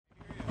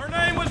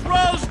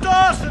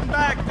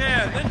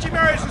She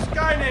marries this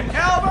guy named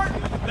Calvert.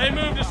 They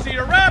move to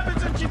Cedar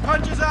Rapids, and she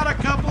punches out a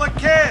couple of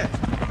kids.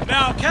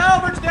 Now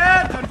Calvert's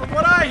dead, and from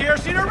what I hear,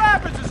 Cedar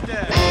Rapids is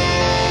dead.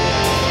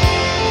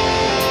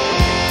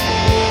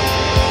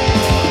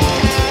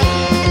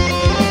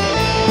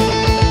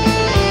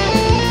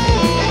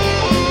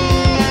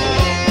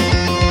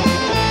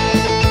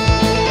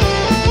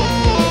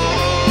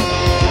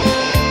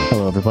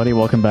 Hello, everybody.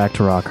 Welcome back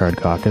to Rock Hard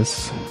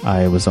Caucus.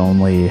 I was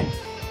only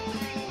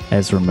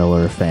Ezra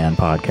Miller fan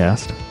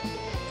podcast.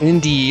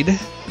 Indeed.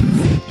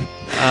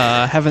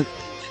 Haven't.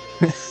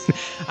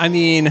 I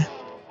mean,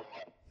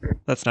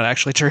 that's not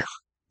actually true.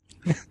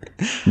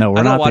 No,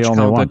 we're not the only one. I don't watch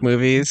comic book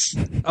movies.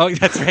 Oh,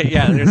 that's right.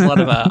 Yeah, there's a lot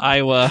of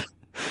Iowa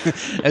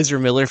Ezra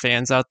Miller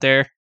fans out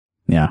there.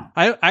 Yeah.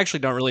 I actually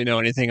don't really know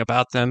anything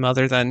about them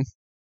other than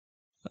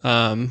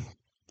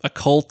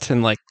occult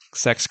and like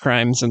sex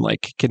crimes and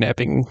like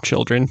kidnapping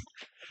children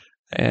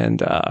and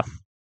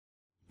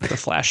the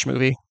Flash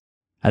movie.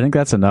 I think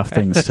that's enough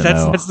things to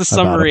know. That's the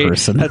summary. About a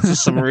person. That's the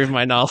summary of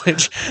my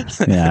knowledge.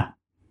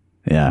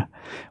 Yeah.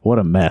 What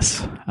a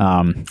mess.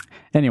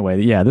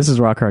 Anyway, yeah, this is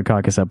Rock Hard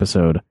Caucus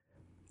episode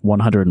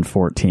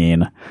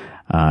 114.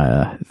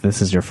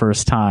 This is your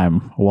first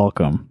time.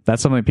 Welcome.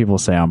 That's something people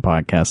say on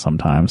podcasts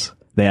sometimes.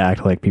 They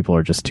act like people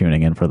are just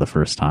tuning in for the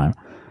first time.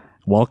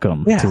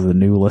 Welcome to the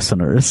new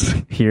listeners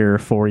here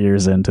 4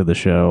 years into the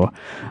show.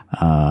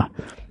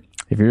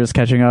 If you're just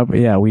catching up,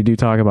 yeah, we do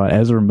talk about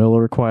Ezra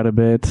Miller quite a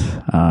bit.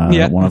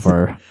 One of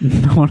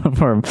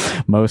our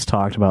most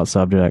talked about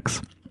subjects.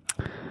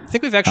 I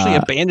think we've actually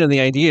abandoned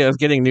the idea of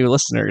getting new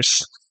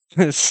listeners.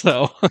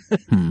 So,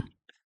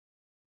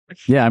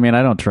 yeah, I mean,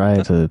 I don't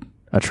try to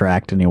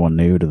attract anyone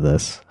new to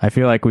this. I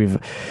feel like we've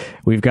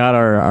got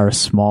our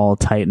small,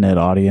 tight knit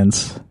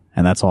audience,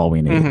 and that's all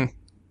we need.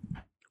 Mm-hmm.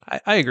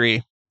 I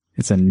agree.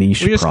 It's a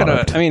niche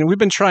product. We've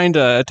been trying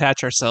to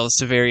attach ourselves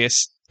to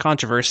various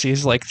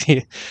controversies, like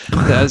the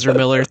Ezra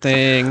Miller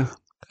thing,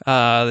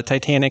 the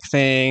Titanic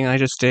thing. I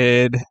just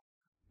did.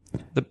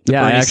 The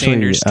Bernie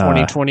Sanders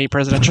 2020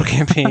 presidential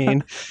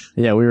campaign.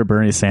 Yeah, we were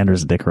Bernie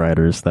Sanders dick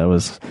riders. That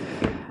was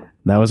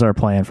our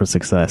plan for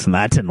success, and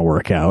that didn't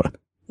work out.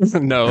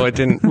 No, it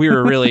didn't. We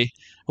were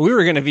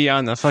going to be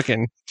on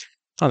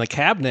the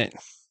cabinet.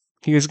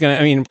 He was going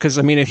to, because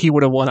if he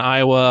would have won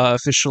Iowa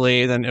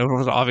officially, then it would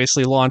have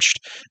obviously launched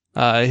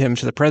him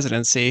to the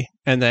presidency,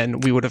 and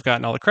then we would have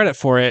gotten all the credit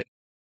for it.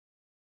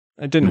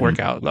 It didn't work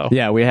out, though.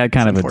 Yeah, we had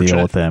kind of a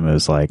deal with him. It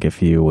was like,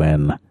 if you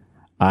win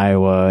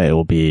Iowa, it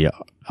will be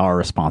our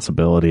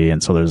responsibility,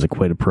 and so there's a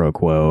quid pro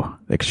quo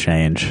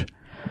exchange.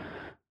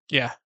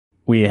 Yeah,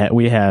 we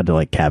had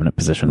like cabinet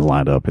positions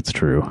lined up. It's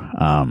true.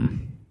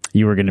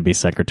 You were going to be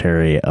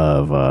Secretary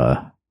of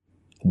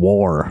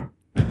War.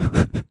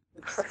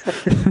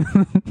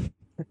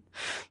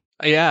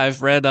 Yeah,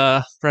 I've read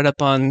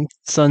up on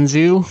Sun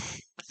Tzu.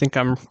 Think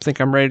I'm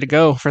ready to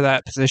go for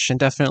that position.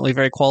 Definitely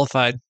very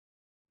qualified.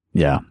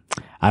 Yeah,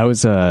 I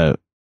was going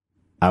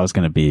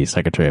to be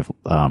Secretary of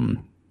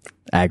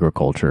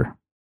Agriculture.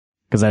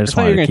 Because I just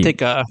wanted to keep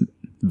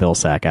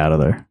Vilsack out of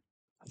there.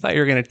 I thought you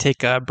were going to take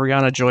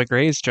Brianna Joy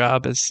Gray's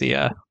job as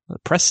the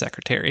press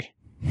secretary.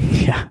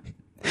 Yeah.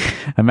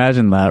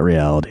 Imagine that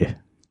reality.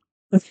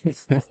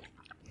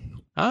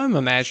 I'm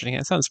imagining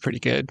it. Sounds pretty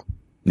good.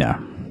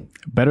 Yeah.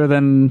 Better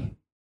than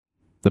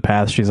the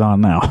path she's on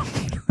now.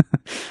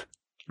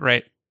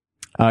 Right.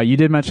 You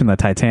did mention the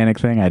Titanic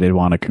thing. I did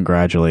want to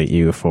congratulate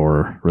you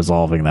for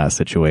resolving that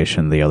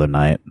situation the other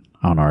night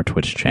on our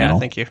Twitch channel. Yeah,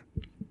 thank you.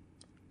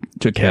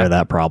 Took care of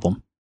that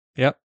problem.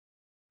 Yep.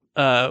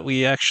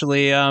 We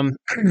actually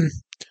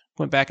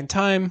went back in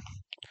time.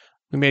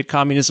 We made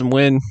communism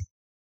win,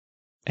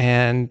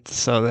 and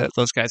so that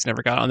those guys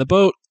never got on the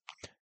boat.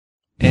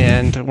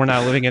 And we're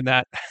now living in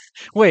that.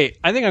 Wait,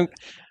 I think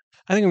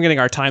I'm getting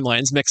our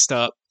timelines mixed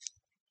up,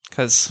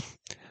 because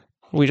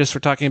we just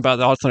were talking about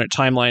the alternate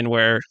timeline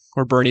where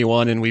Bernie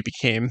won and we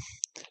became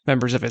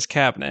members of his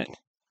cabinet.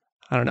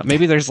 I don't know.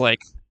 Maybe there's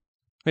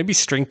maybe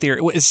string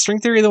theory. Is string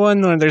theory the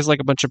one where there's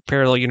like a bunch of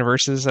parallel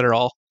universes that are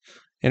all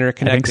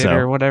interconnected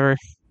or whatever?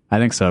 I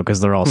think so,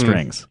 because they're all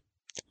strings.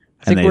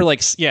 I think we're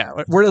like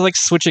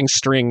switching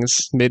strings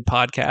mid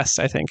podcast,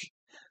 I think.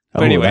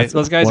 But anyway,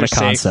 those guys are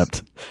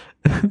concept.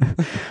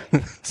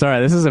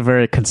 Sorry, this is a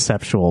very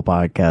conceptual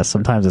podcast.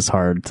 Sometimes it's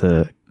hard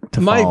to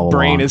my follow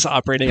brain along. Is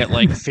operating at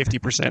like 50%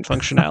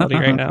 functionality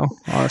right now,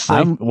 honestly.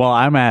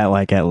 I'm at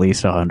like at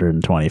least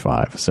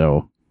 125,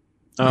 so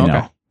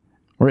okay.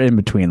 We're in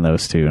between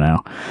those two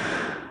now.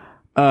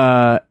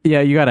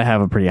 Yeah, you got to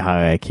have a pretty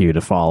high IQ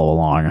to follow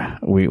along.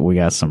 We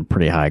got some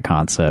pretty high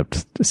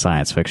concept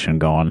science fiction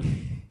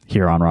going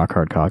here on Rock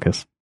Hard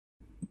Caucus.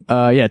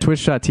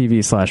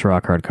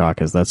 Twitch.tv/Rock Hard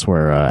Caucus. That's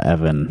where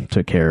Evan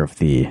took care of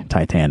the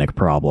Titanic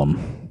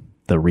problem,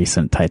 the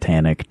recent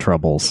Titanic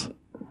troubles.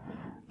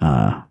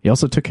 He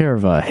also took care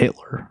of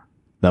Hitler.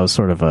 That was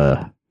sort of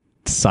a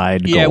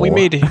side goal. Yeah, we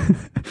made...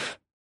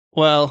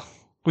 Well,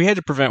 we had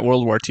to prevent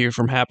World War II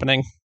from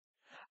happening.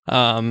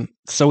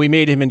 So we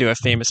made him into a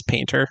famous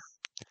painter.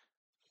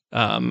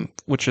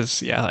 Which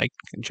is, I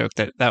joke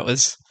that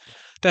was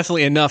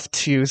definitely enough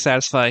to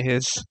satisfy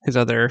his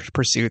other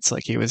pursuits.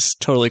 Like he was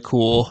totally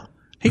cool.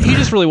 He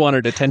just really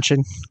wanted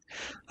attention.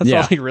 That's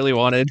all he really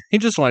wanted. He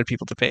just wanted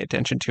people to pay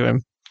attention to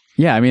him.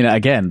 Yeah, I mean,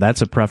 again,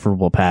 that's a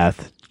preferable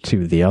path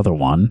to the other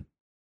one.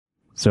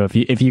 So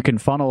if you can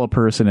funnel a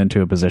person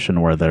into a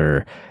position where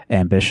their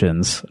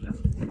ambitions,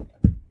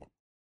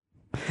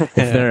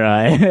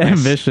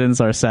 ambitions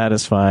are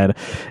satisfied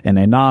in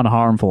a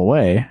non-harmful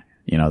way,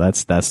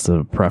 that's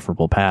the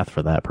preferable path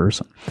for that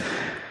person.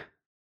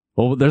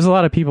 Well, there's a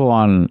lot of people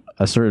on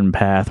a certain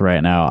path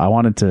right now.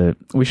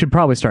 We should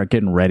probably start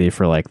getting ready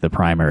for like the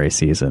primary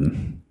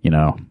season.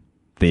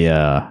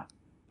 The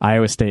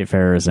Iowa State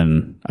Fair is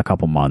in a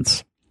couple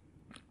months,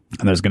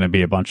 and there's going to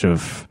be a bunch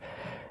of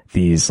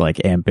these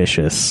like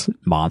ambitious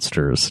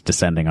monsters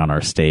descending on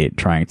our state,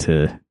 trying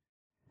to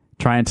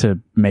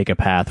make a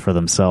path for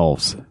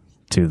themselves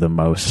to the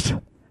most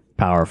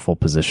powerful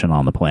position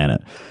on the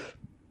planet.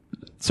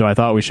 So I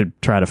thought we should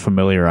try to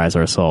familiarize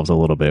ourselves a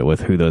little bit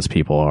with who those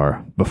people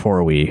are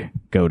before we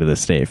go to the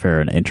state fair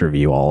and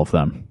interview all of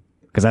them.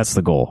 Because that's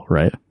the goal,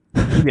 right?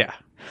 Yeah,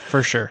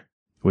 for sure.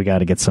 We got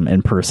to get some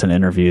in-person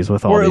interviews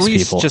with all these people. Or at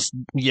least just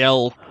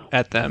yell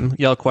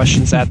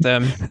questions at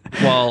them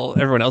while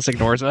everyone else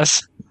ignores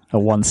us. A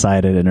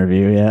one-sided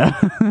interview, yeah.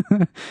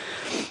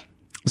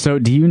 So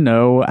do you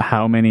know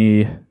how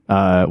many...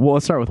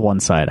 let's start with one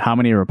side. How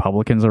many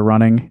Republicans are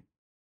running?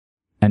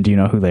 And do you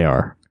know who they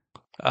are?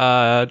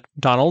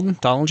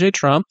 Donald J.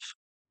 Trump.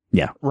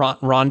 Yeah.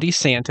 Ron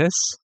DeSantis.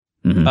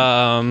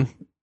 Mm-hmm.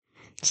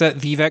 Is that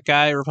Vivek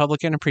guy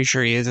Republican? I'm pretty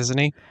sure he is, isn't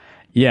he?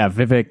 Yeah,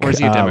 Vivek. Or is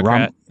he a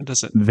Democrat?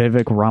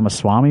 Vivek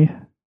Ramaswamy?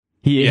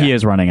 He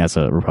is running as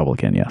a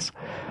Republican, yes.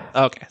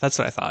 Okay, that's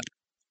what I thought.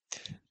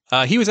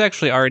 He was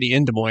actually already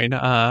in Des Moines.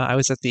 I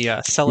was at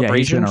the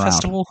Celebration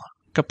Festival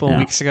a couple of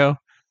weeks ago,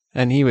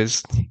 and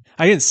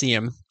I didn't see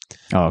him.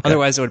 Oh, okay.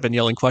 Otherwise, I would have been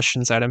yelling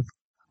questions at him.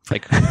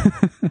 Like,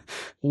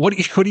 what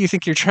do you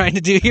think you're trying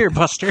to do here,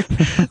 Buster?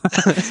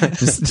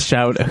 Just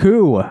shout,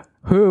 who are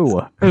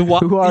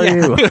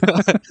you?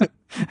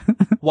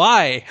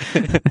 Why?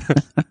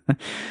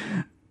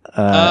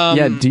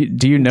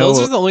 Do you know? Those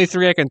are the only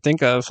three I can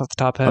think of off the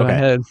top of my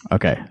head.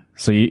 Okay,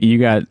 so you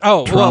got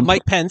Trump.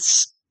 Mike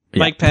Pence. Yeah.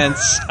 Mike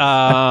Pence.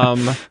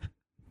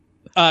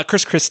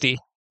 Chris Christie.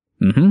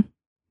 Mm-hmm.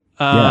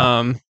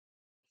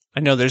 I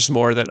know there's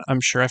more that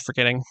I'm sure I'm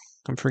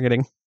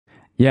forgetting.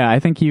 Yeah, I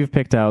think you've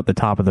picked out the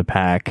top of the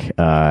pack,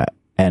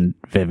 and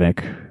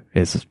Vivek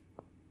is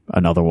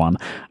another one.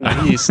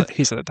 He's at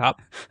the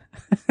top.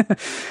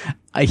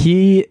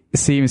 He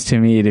seems to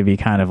me to be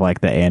kind of like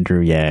the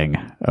Andrew Yang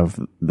of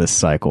this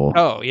cycle.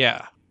 Oh,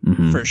 yeah,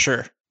 for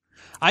sure.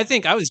 I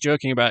think I was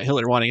joking about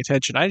Hillary wanting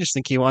attention. I just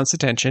think he wants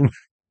attention.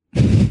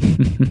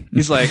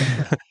 He's like,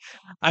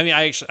 I mean,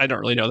 I don't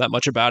really know that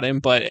much about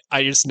him, but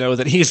I just know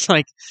that he's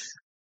like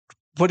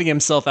putting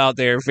himself out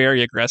there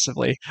very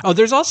aggressively. Oh,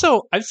 there's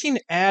also, I've seen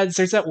ads.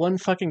 There's that one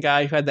fucking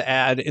guy who had the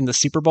ad in the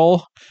Super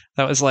Bowl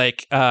that was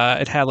like,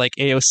 it had like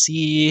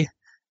AOC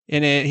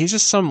in it. He's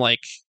just some like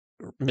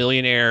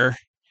millionaire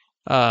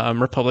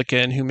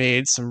Republican who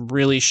made some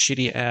really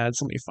shitty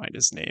ads. Let me find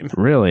his name.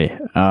 Really?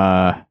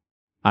 I'm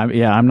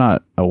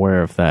not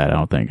aware of that. I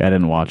don't think I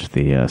didn't watch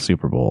the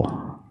Super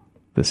Bowl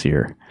this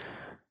year.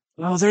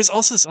 Oh, there's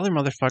also this other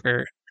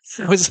motherfucker.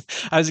 I was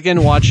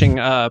again watching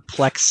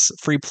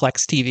free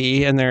Plex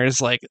TV, and there's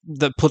like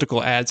the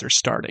political ads are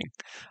starting.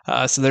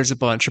 So there's a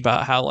bunch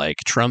about how like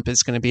Trump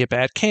is going to be a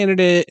bad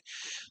candidate.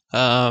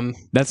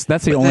 That's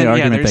the only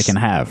argument they can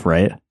have,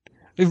 right?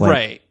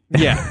 Right.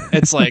 Yeah.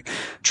 It's like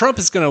Trump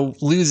is going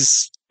to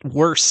lose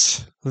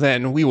worse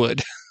than we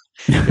would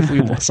if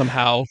we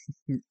somehow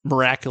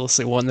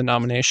miraculously won the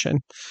nomination.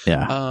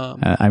 Yeah.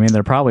 I mean,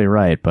 they're probably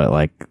right, but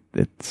like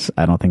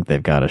I don't think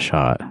they've got a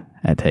shot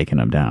at taking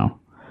him down.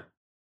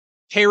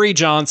 Perry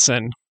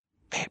Johnson.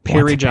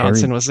 Perry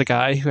Johnson was the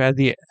guy who had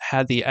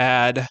the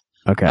ad.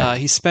 Okay.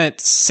 He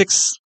spent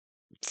 6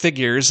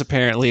 figures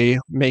apparently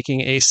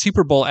making a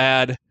Super Bowl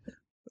ad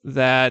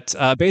that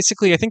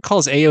basically I think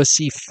calls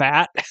AOC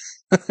fat.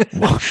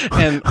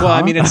 And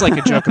I mean, it's like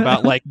a joke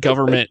about like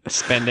government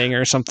spending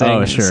or something.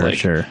 Oh, sure, like,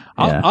 sure.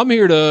 Yeah. I'm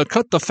here to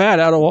cut the fat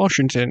out of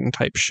Washington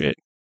type shit.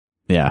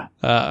 Yeah.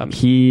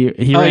 He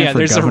ran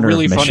for governor of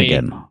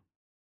Michigan.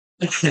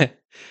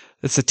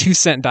 It's a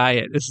 2-cent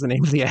diet. This is the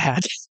name of the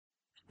ad.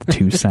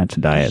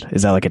 2-cent diet.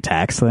 Is that like a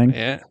tax thing?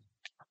 Yeah.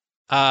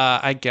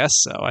 I guess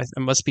so.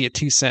 It must be a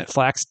 2-cent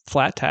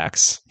flat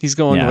tax. He's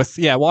going with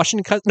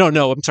Washington cut.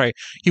 No, I'm sorry.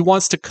 He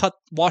wants to cut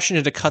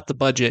Washington to cut the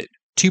budget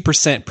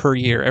 2% per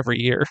year every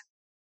year.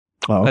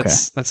 Oh, okay.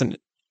 That's a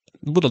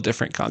little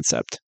different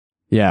concept.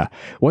 Yeah.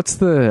 What's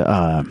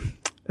the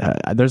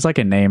there's like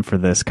a name for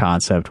this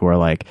concept where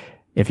like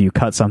if you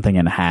cut something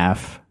in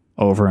half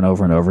over and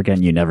over and over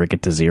again, you never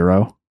get to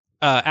zero.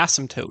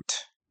 Asymptote.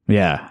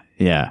 Yeah.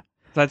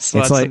 That's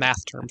like, the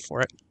math term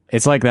for it.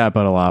 It's like that,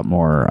 but a lot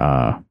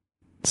more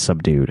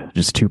subdued.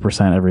 Just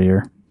 2% every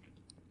year.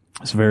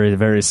 It's very,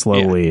 very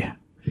slowly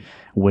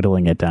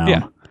whittling it down.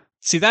 Yeah.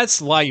 See,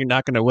 that's why you're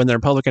not going to win the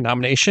Republican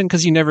nomination,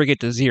 because you never get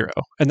to zero,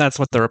 and that's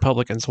what the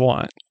Republicans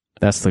want.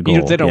 That's the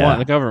goal. They don't yeah. want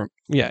the government.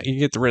 Yeah, you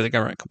get rid of the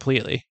government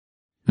completely.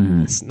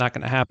 Mhm. It's not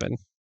going to happen.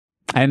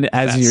 And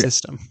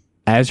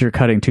as you're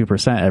cutting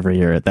 2% every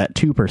year, that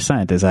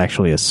 2% is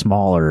actually a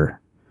smaller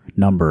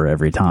number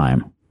every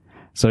time.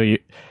 So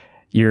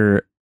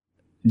you're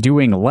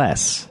doing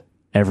less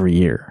every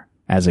year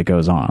as it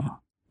goes on,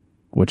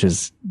 which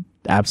is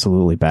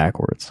absolutely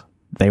backwards.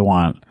 They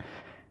want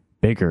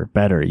bigger,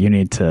 better. You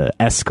need to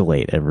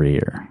escalate every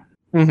year.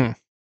 Mm-hmm.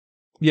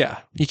 Yeah,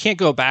 you can't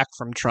go back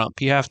from Trump.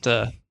 You have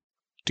to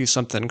do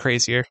something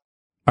crazier.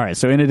 All right,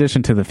 so in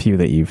addition to the few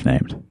that you've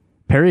named,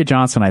 Perry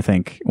Johnson, I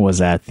think,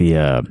 was at the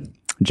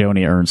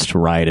Joni Ernst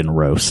Ride and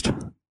Roast.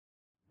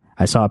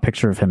 I saw a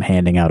picture of him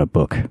handing out a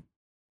book.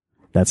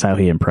 That's how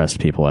he impressed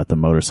people at the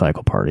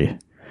motorcycle party.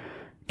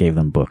 Gave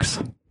them books.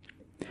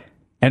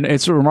 And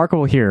it's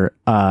remarkable here.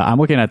 I'm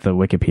looking at the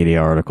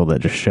Wikipedia article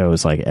that just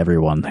shows like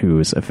everyone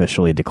who's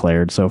officially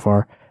declared so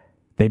far.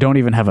 They don't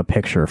even have a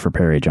picture for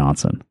Perry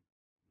Johnson.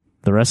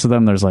 The rest of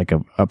them, there's like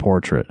a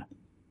portrait.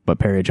 But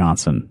Perry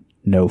Johnson,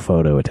 no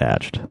photo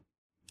attached.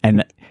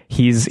 And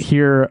he's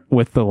here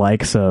with the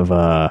likes of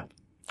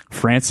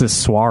Francis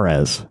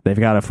Suarez. They've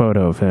got a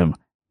photo of him.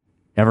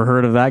 Ever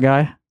heard of that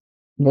guy?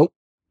 Nope.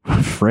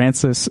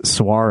 Francis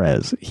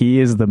Suarez. He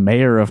is the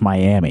mayor of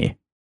Miami.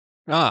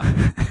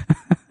 Ah.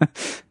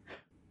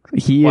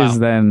 He is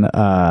then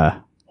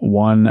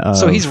one of...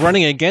 So he's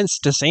running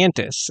against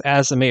DeSantis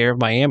as the mayor of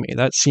Miami.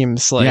 That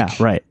seems like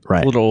right.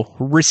 a little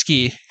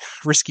risky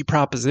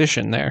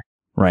proposition there.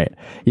 Right.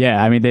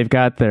 Yeah, I mean, they've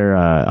got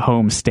their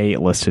home state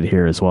listed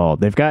here as well.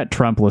 They've got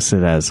Trump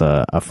listed as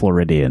a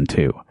Floridian,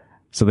 too.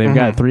 So they've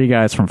got 3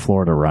 guys from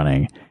Florida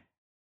running,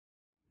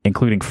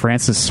 including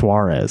Francis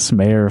Suarez,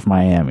 mayor of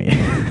Miami.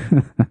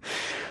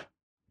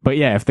 But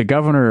yeah, if the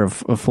governor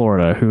of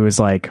Florida, who is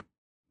like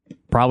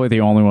probably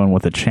the only one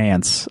with a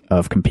chance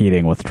of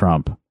competing with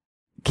Trump,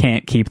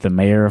 can't keep the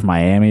mayor of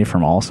Miami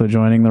from also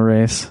joining the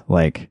race,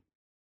 like,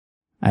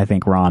 I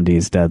think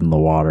Rondi's dead in the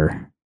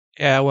water.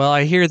 Yeah, well,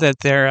 I hear that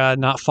they're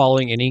not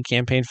following any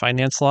campaign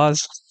finance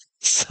laws,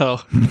 so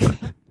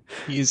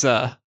he's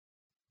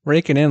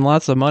raking in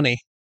lots of money.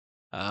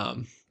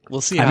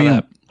 We'll see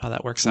how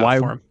that works out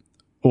for him.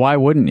 Why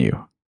wouldn't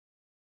you?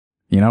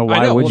 You know,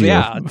 why would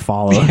you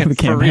follow the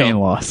campaign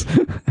laws?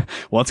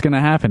 What's going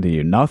to happen to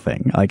you?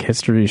 Nothing. Like,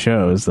 history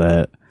shows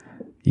that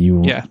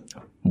you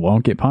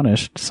won't get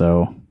punished,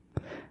 so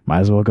might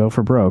as well go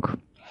for broke.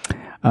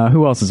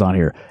 Who else is on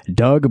here?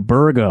 Doug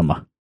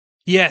Burgum.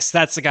 Yes,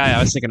 that's the guy I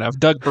was thinking of.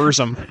 Doug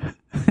Burzum.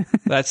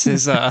 That's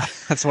his.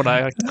 That's what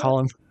I like to call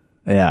him.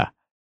 Yeah.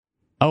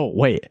 Oh,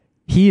 wait.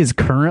 He is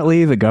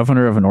currently the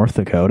governor of North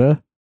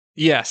Dakota?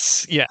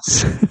 Yes.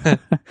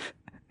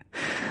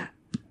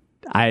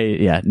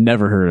 I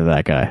never heard of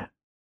that guy.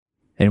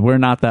 And we're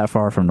not that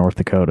far from North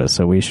Dakota,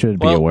 so we should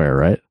be aware,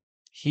 right?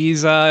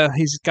 He's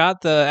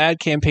got the ad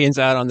campaigns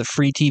out on the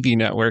free TV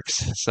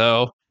networks,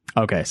 so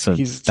okay, so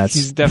he's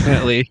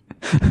definitely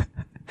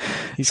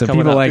he's so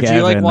coming people up. Like if you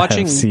Evan like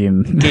watching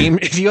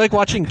if you like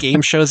watching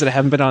game shows that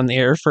haven't been on the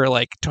air for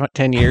like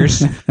 10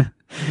 years,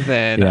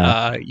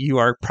 then you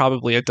are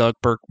probably a Doug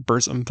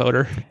Burzum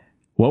voter.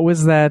 What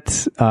was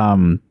that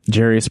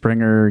Jerry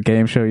Springer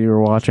game show you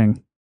were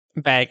watching?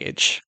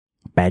 Baggage.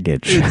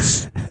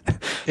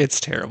 It's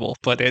terrible,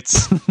 but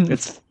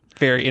it's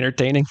very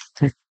entertaining.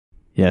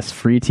 Yes,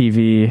 free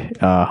TV,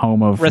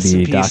 home of Rest the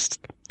in peace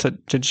to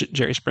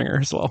Jerry Springer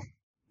as well.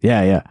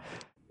 Yeah.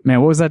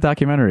 Man, what was that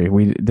documentary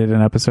we did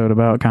an episode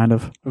about, kind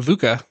of?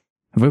 VUCA,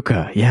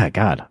 yeah,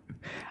 God.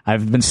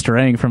 I've been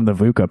straying from the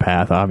VUCA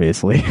path,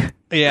 obviously.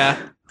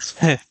 Yeah.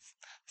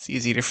 It's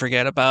easy to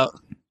forget about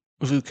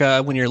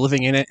VUCA when you're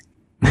living in it.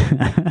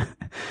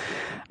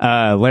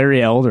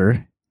 Larry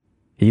Elder,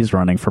 he's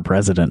running for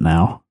president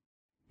now.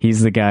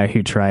 He's the guy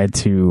who tried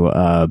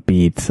to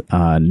beat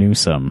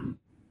Newsom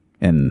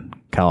in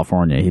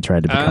California. He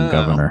tried to become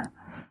governor.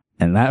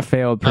 And that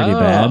failed pretty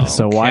bad,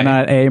 so why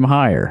not aim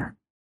higher?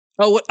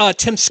 Oh,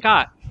 Tim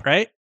Scott,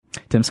 right?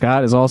 Tim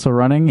Scott is also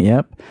running,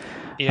 yep.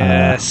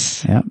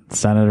 Yes. Yep,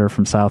 senator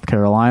from South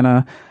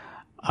Carolina.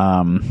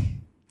 Man,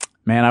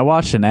 I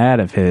watched an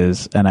ad of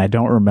his, and I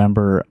don't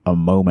remember a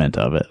moment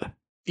of it.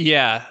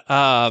 Yeah.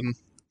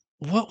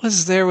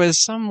 There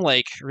was some,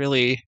 like,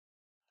 really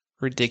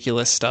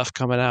ridiculous stuff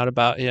coming out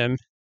about him.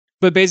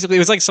 But basically, it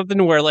was like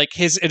something where, like,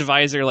 his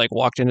advisor, like,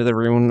 walked into the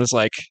room and was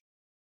like,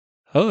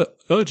 oh,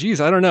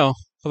 geez, I don't know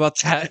about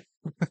that.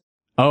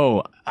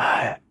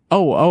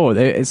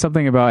 It's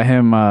something about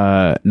him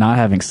not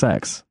having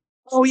sex.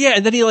 Oh, yeah,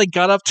 and then he, like,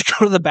 got up to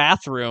go to the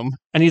bathroom,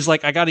 and he's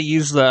like, I gotta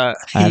use the...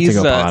 I have to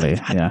go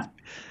potty, yeah.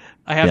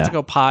 I have to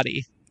go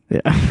potty.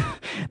 Yeah.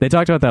 They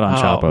talked about that on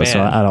Chapo,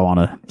 so I don't want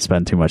to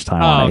spend too much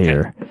time on it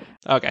here.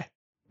 Okay.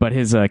 But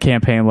his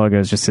campaign logo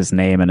is just his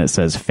name, and it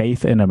says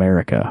Faith in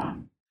America.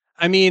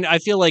 I mean, I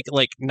feel like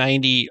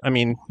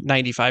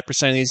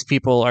 95% of these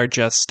people are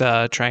just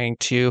trying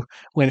to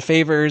win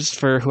favors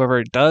for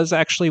whoever does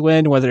actually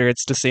win, whether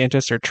it's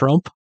DeSantis or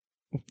Trump.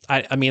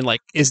 I mean,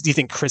 like, do you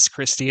think Chris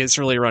Christie is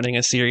really running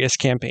a serious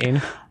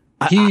campaign?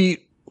 He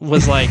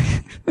was like,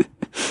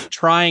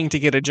 trying to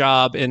get a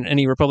job in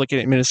any Republican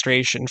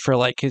administration for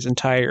like his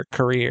entire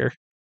career.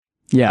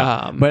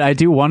 Yeah, but I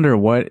do wonder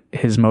what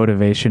his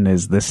motivation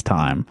is this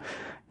time,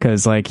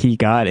 because like he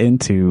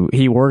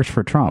worked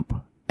for Trump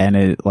and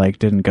it like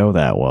didn't go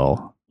that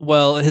well.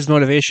 Well, his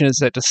motivation is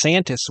that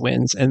DeSantis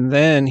wins, and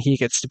then he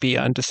gets to be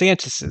on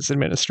DeSantis's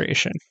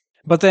administration.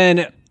 But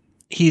then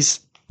he's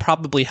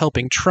probably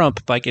helping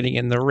Trump by getting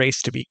in the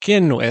race to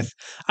begin with.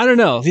 I don't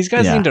know. These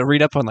guys need to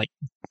read up on like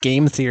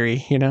game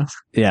theory, you know?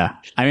 Yeah,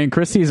 I mean,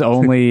 Christie's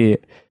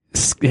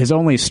his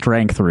only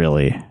strength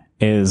really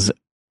is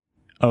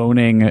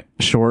owning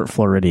short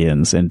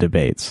Floridians in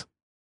debates.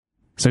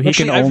 So he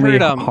can only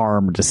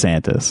harm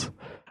DeSantis.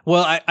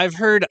 Well, I've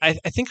heard, I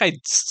think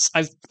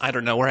I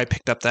don't know where I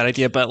picked up that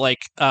idea, but like,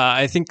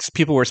 I think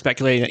people were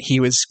speculating that he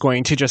was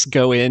going to just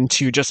go in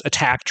to just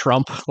attack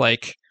Trump,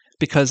 like,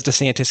 because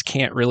DeSantis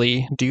can't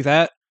really do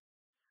that.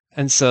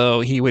 And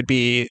so he would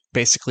be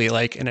basically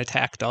like an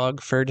attack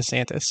dog for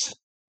DeSantis.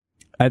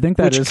 I think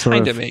that is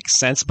kind of makes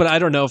sense, but I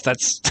don't know if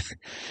that's,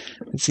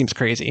 it seems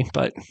crazy,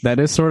 but that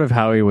is sort of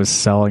how he was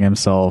selling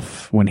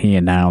himself when he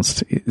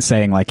announced,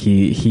 saying like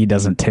he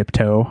doesn't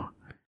tiptoe.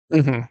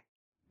 Mm-hmm.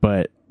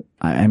 But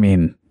I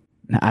mean,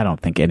 I don't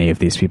think any of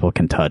these people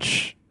can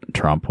touch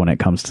Trump when it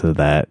comes to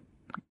that.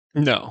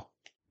 No.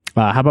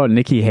 How about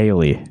Nikki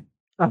Haley?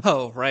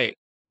 Oh, right.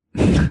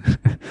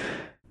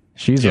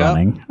 She's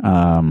running.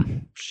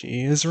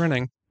 She is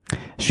running.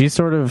 She's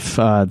sort of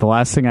the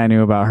last thing I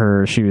knew about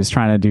her, she was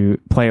trying to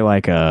play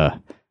like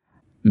a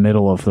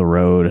middle of the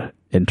road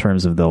in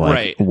terms of the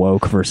like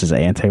woke versus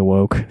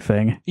anti-woke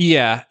thing.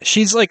 Yeah,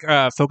 she's like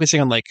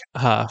focusing on like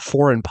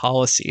foreign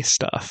policy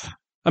stuff.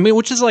 I mean,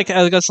 which is like,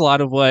 I guess a lot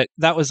of what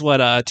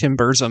Tim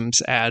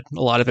Burzum's ad,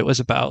 a lot of it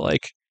was about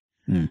like,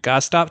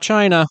 gotta stop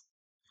China.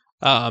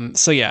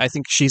 So yeah, I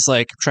think she's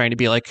like trying to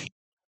be like,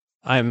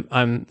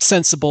 I'm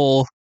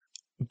sensible.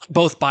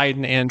 Both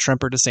Biden and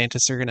Trump or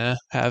DeSantis are going to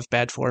have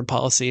bad foreign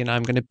policy, and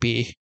I'm going to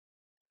be,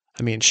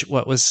 I mean, she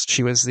was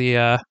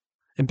the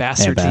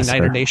ambassador to the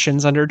United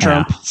Nations under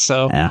Trump. Yeah.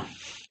 So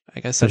I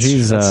guess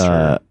she's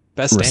her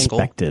best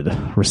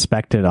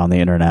respected on the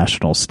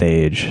international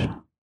stage.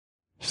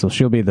 So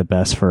she'll be the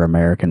best for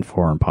American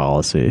foreign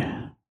policy,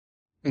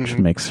 which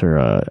makes her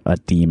a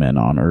demon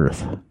on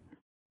earth. All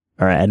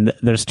right. And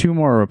there's two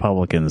more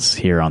Republicans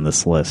here on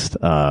this list.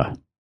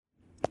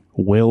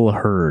 Will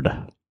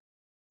Hurd.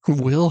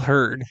 Will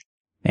Hurd.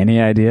 Any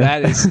idea?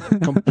 That is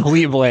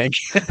complete blank.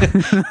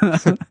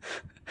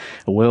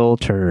 Will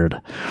Turd.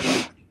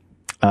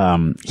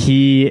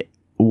 He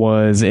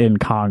was in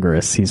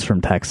Congress. He's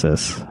from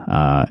Texas.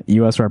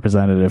 U.S.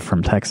 representative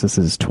from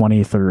Texas's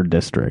 23rd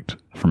district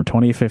from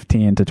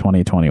 2015 to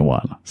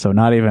 2021. So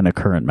not even a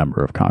current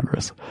member of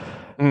Congress.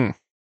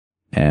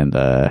 And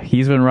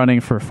he's been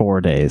running for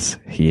 4 days.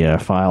 He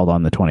filed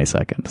on the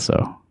 22nd.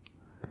 So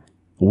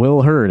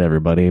Will Hurd,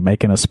 everybody,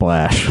 making a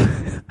splash.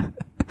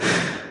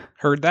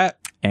 Heard that.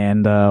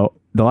 And the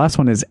last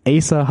one is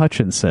Asa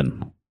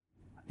Hutchinson.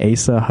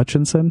 Asa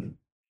Hutchinson?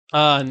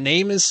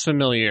 Name is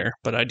familiar,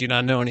 but I do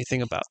not know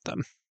anything about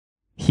them.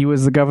 He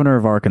was the governor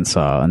of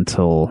Arkansas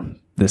until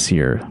this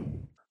year.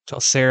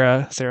 Until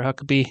Sarah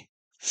Huckabee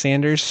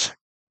Sanders.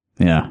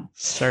 Yeah.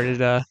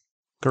 Started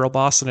girl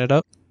bossing it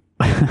up.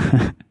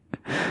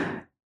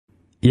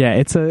 Yeah,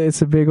 it's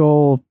a big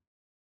old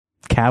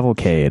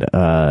cavalcade.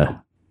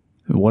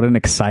 What an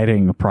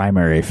exciting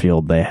primary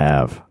field they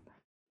have.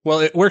 Well,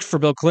 it worked for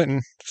Bill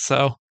Clinton,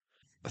 so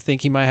I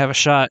think he might have a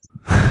shot.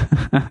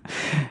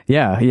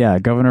 Yeah.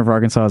 Governor of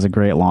Arkansas is a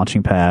great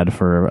launching pad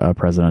for a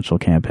presidential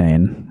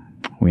campaign.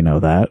 We know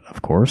that,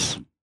 of course.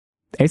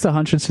 Asa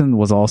Hutchinson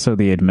was also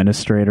the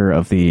administrator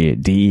of the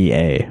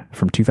DEA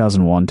from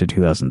 2001 to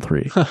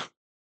 2003.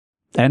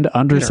 And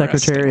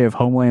Undersecretary of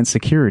Homeland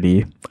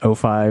Security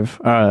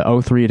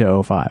 03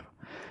 to 05.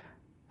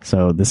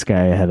 So this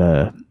guy had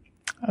a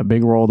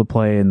big role to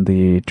play in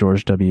the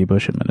George W.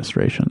 Bush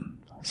administration.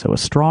 So a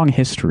strong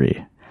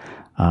history.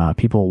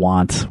 People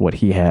want what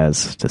he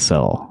has to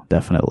sell,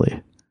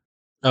 definitely.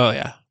 Oh,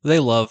 yeah. They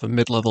love a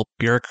mid-level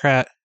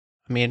bureaucrat.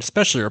 I mean,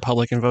 especially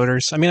Republican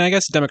voters. I mean, I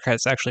guess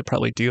Democrats actually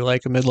probably do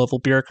like a mid-level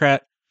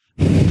bureaucrat.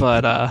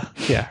 But,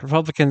 yeah,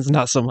 Republicans,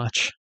 not so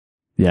much.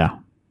 Yeah.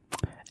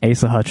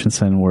 Asa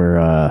Hutchinson,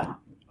 we're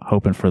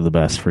hoping for the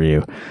best for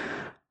you.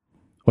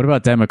 What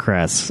about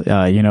Democrats?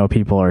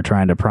 People are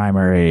trying to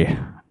primary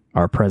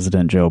our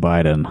president, Joe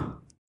Biden.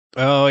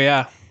 Oh,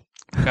 yeah.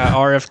 Got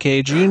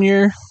RFK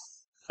Jr.,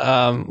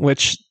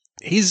 which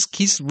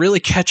he's really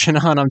catching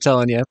on, I'm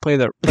telling you. Play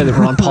the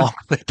Ron Paul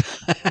clip.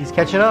 He's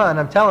catching on,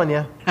 I'm telling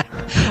you.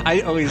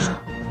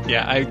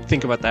 I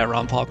think about that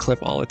Ron Paul clip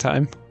all the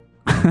time.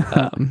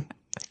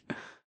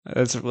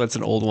 That's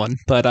an old one.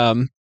 But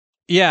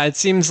yeah, it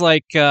seems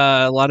like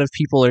a lot of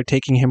people are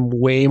taking him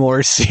way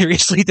more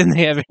seriously than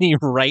they have any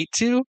right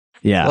to.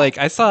 Yeah. Like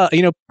I saw,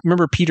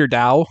 remember Peter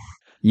Dow?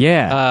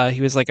 Yeah.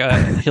 He was like a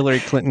Hillary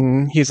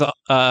Clinton.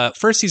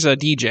 First he's a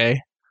DJ.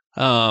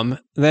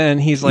 Then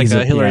he's like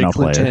a Hillary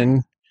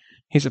Clinton. Player.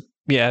 He's a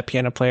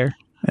piano player.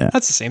 Yeah.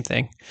 That's the same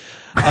thing.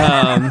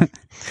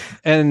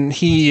 And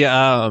he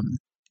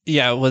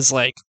was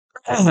like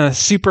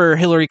super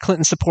Hillary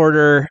Clinton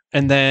supporter,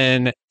 and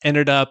then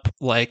ended up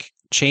like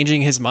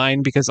changing his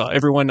mind because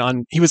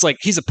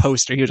he's a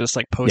poster. He would just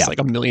like post like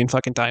a million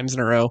fucking times in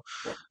a row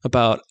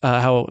about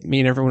how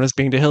mean everyone was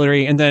being to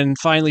Hillary. And then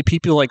finally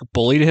people like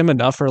bullied him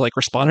enough or like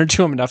responded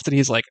to him enough that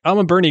he's like, I'm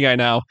a Bernie guy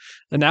now.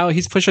 And now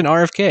he's pushing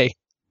RFK.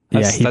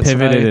 He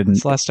pivoted in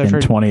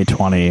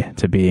 2020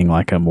 to being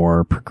like a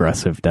more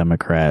progressive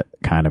Democrat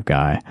kind of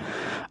guy.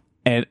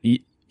 And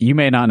you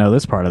may not know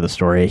this part of the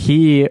story.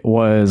 He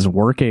was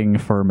working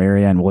for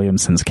Marianne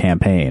Williamson's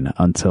campaign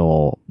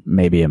until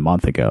maybe a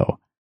month ago.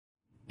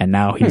 And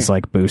now he's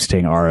like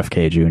boosting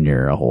RFK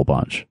Jr. a whole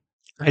bunch.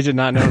 I did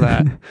not know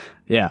that.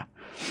 Yeah.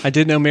 I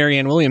did know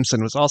Marianne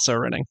Williamson was also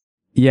running.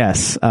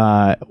 Yes.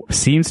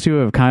 Seems to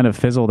have kind of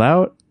fizzled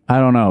out. I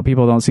don't know.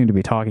 People don't seem to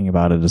be talking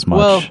about it as much.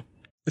 Well,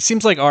 it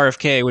seems like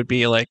RFK would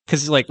be like,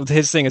 because like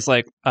his thing is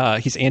like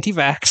he's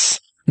anti-vax.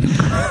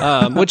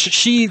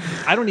 Which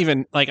I don't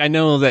even like. I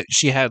know that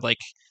she had like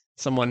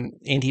someone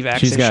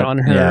anti-vax on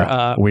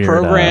her weird,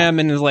 program,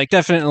 and is like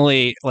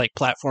definitely like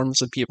platforms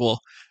with people.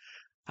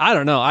 I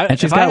don't know. And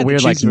she's got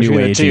weird like new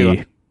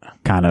agey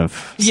kind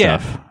of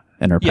stuff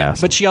in her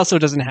past. But she also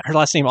doesn't. Her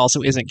last name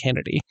also isn't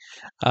Kennedy,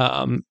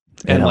 and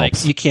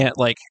like you can't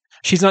like.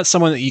 She's not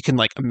someone that you can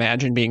like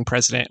imagine being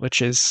president,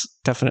 which is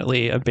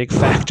definitely a big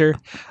factor.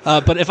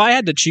 But if I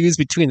had to choose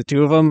between the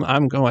two of them,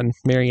 I'm going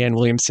Marianne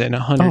Williamson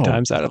 100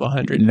 times out of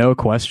 100. No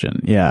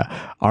question. Yeah.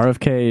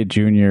 RFK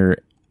Jr.,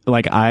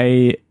 like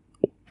I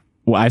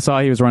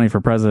saw he was running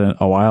for president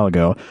a while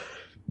ago,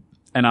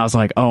 and I was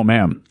like, oh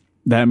man,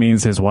 that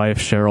means his wife,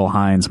 Cheryl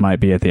Hines, might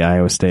be at the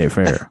Iowa State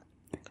Fair.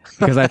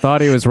 Because I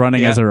thought he was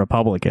running as a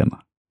Republican.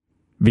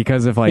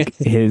 Because of like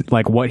his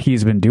like what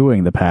he's been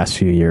doing the past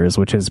few years,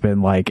 which has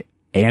been like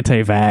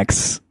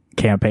anti-vax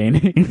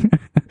campaigning.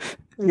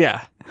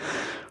 Yeah.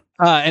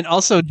 And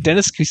also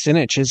Dennis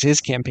Kucinich is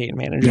his campaign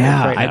manager.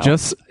 Yeah, right now. I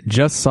just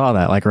saw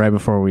that like right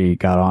before we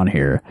got on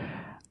here.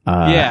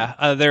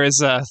 There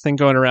is a thing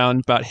going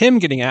around about him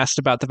getting asked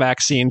about the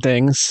vaccine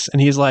things,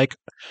 and he's like,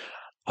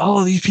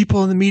 "Oh, these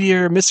people in the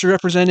media are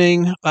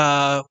misrepresenting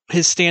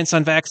his stance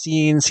on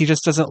vaccines. He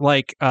just doesn't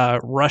like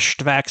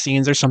rushed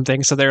vaccines or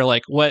something." So they're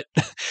like, "What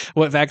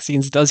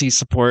vaccines does he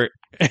support?"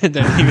 And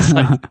then he was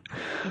like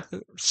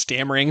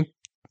stammering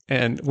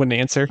and wouldn't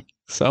answer.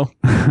 So,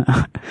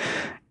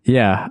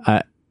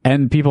 yeah,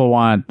 and people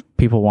want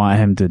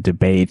him to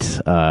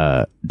debate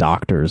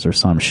doctors or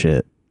some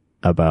shit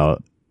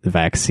about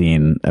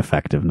vaccine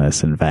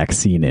effectiveness and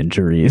vaccine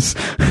injuries.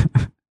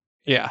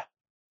 Yeah,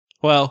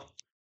 well.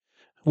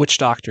 Which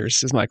doctors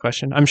is my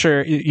question. I'm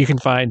sure you can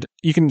find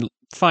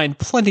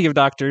plenty of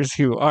doctors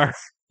who are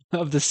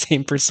of the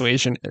same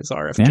persuasion as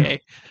RFK.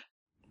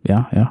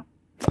 Yeah.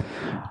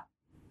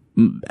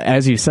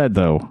 As you said,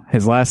 though,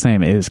 his last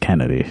name is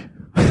Kennedy.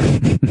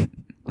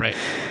 Right.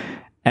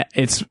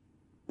 It's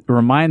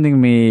reminding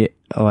me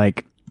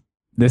like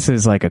this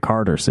is like a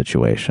Carter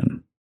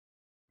situation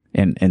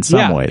in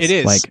some ways. It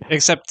is. Like,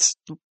 except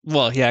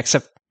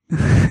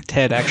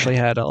Ted actually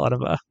had a lot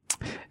of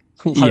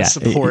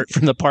support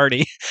from the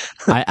party.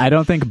 I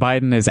don't think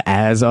Biden is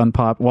as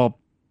unpopular. Well,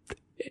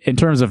 in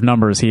terms of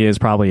numbers, he is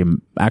probably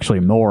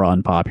actually more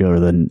unpopular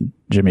than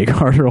Jimmy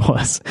Carter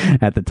was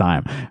at the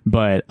time.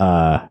 But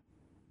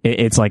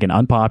it's like an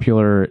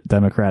unpopular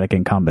Democratic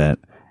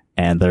incumbent,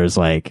 and there's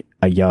like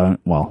a young,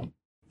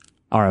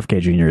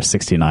 RFK Jr. is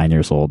 69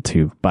 years old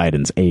to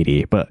Biden's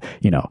 80, but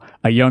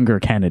a younger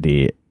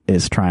Kennedy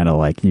is trying to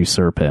like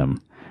usurp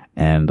him,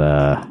 and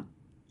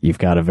you've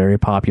got a very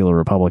popular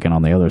Republican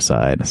on the other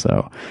side.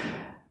 So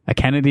a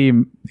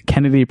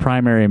Kennedy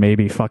primary may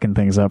be fucking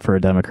things up for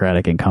a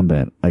Democratic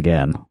incumbent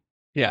again.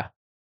 Yeah.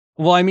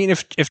 Well, I mean,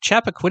 if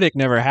Chappaquiddick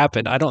never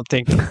happened, I don't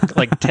think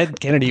like Ted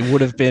Kennedy would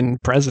have been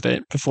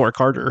president before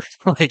Carter.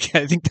 Like,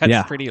 I think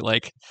that's pretty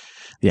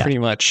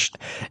much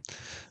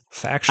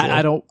factual.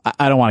 I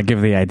don't want to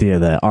give the idea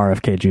that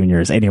RFK Jr.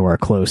 is anywhere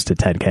close to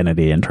Ted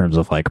Kennedy in terms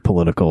of like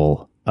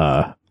political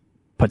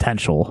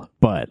potential,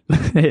 but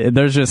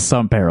there's just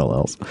some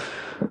parallels.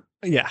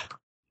 Yeah.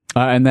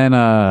 And then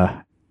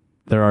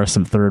there are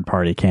some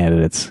third-party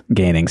candidates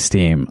gaining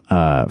steam.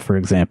 For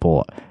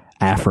example,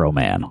 Afro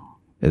Man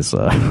is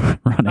running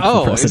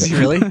for president. Is he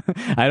really?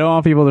 I don't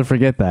want people to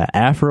forget that.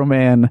 Afro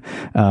Man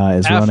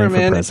is running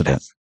for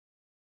president.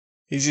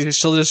 He's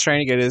still just trying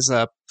to get his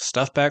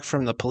stuff back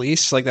from the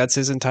police. Like, that's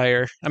his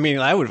entire... I mean,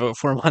 I would vote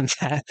for him on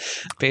that,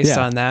 based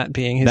on that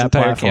being his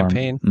entire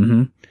campaign.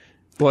 Mm-hmm.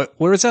 Where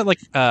was that? Like,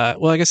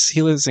 well, I guess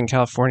he lives in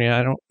California.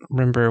 I don't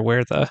remember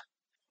where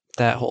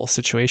that whole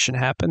situation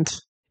happened.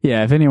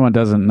 Yeah, if anyone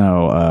doesn't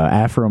know,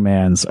 Afro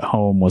Man's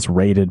home was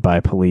raided by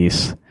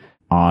police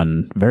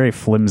on very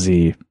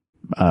flimsy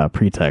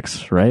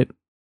pretexts, right?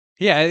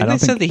 Yeah, I don't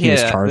think he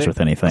was charged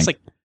with anything. It's like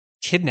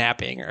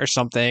kidnapping or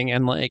something,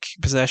 and like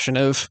possession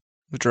of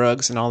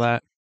drugs and all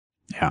that.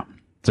 Yeah.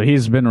 So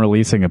he's been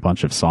releasing a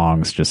bunch of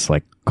songs just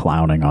like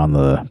clowning on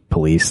the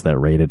police that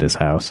raided his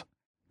house.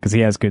 Because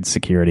he has good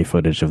security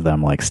footage of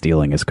them like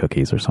stealing his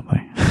cookies or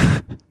something.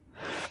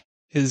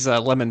 his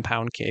lemon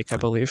pound cake, I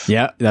believe.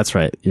 Yeah, that's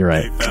right. You're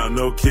right. They found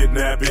no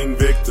kidnapping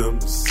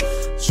victims,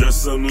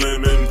 just some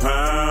lemon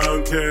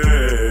pound cake.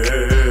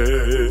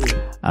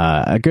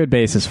 A good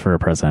basis for a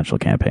presidential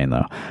campaign,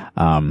 though.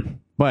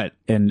 But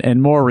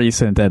in more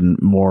recent and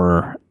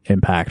more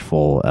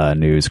impactful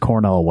news,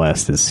 Cornel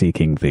West is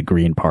seeking the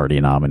Green Party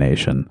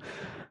nomination.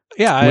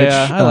 Yeah,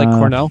 I like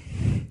Cornel.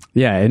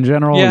 Yeah, in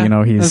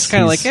general, he's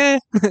kind of like,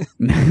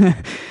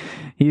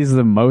 he's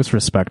the most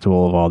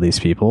respectable of all these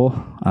people.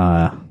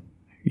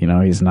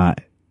 He's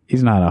not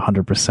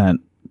 100%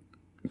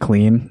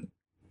 clean.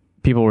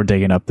 People were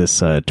digging up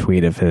this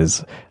tweet of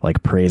his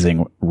like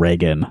praising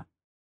Reagan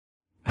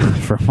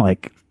from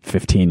like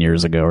 15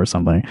 years ago or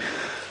something.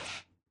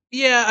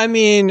 Yeah, I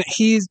mean,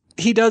 he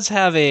does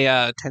have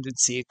a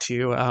tendency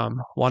to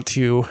want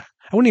to,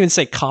 I wouldn't even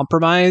say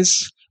compromise,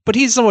 but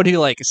he's someone who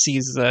like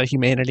sees the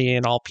humanity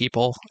in all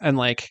people, and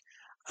like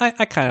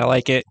I kind of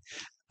like it.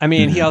 I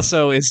mean, he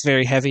also is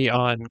very heavy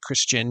on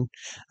Christian,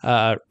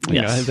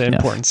 the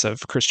importance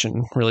of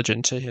Christian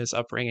religion to his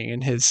upbringing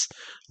and his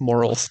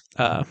moral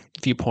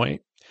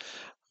viewpoint,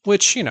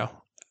 which, I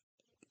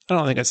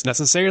don't think it's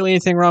necessarily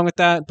anything wrong with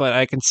that, but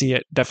I can see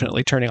it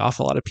definitely turning off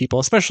a lot of people,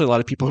 especially a lot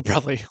of people who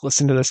probably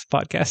listen to this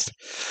podcast.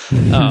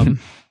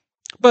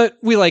 But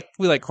we like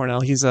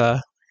Cornel. He's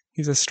a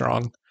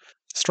strong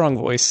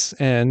voice,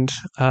 and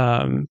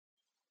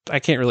I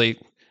can't really,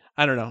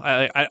 I don't know.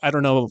 I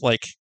don't know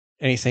like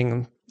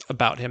anything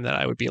about him that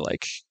I would be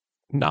like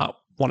not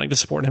wanting to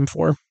support him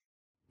for.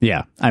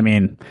 Yeah, I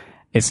mean,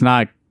 he's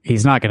not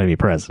going to be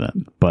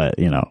president, but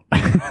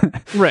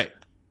right.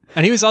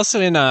 And he was also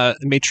in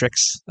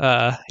Matrix.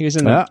 He was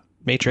in the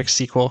Matrix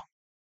sequel.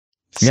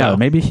 So. Yeah,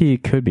 maybe he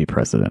could be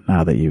president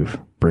now that you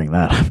bring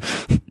that up.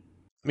 I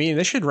mean,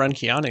 they should run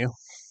Keanu.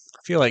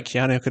 I feel like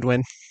Keanu could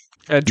win.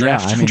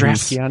 Draft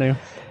Keanu.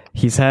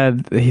 He's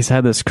had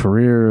this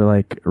career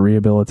like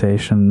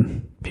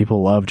rehabilitation.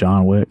 People love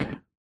John Wick.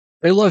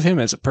 They love him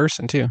as a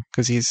person too,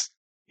 because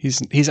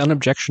he's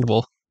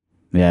unobjectionable.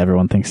 Yeah,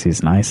 everyone thinks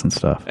he's nice and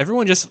stuff.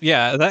 Everyone I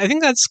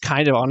think that's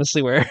kind of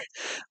honestly where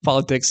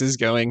politics is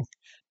going.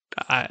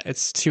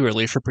 It's too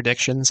early for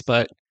predictions,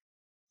 but it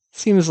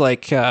seems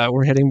like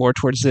we're heading more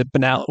towards the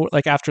banal.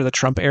 Like after the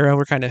Trump era,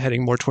 we're kind of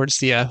heading more towards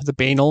the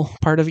banal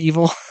part of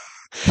evil.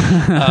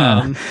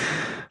 But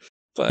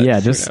yeah,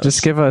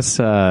 just give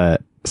us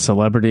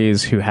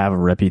celebrities who have a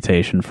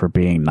reputation for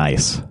being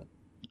nice.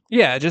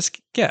 Yeah,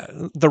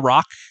 The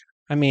Rock.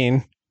 I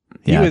mean,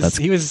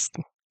 he was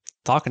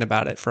talking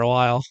about it for a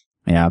while.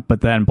 Yeah, but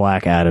then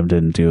Black Adam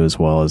didn't do as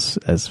well as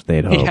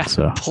they'd hoped. Yeah,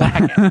 so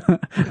Black Adam.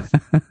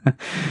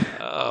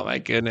 Oh my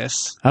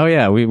goodness. Oh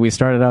yeah, we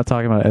started out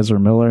talking about Ezra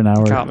Miller. Now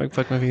we're comic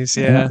book movies.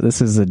 Yeah,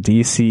 this is a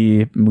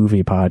DC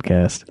movie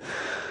podcast.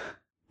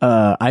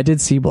 I did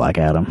see Black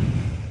Adam.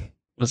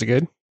 Was it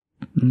good?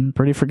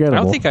 Pretty forgettable.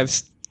 I don't think I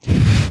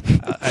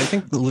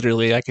think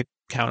literally I could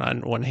count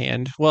on one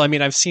hand. Well, I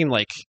mean, I've seen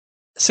like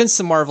since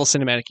the Marvel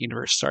Cinematic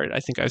Universe started,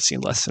 I think I've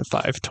seen less than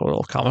 5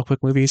 total comic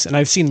book movies, and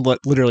I've seen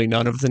literally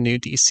none of the new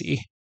DC.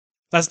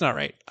 That's not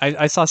right.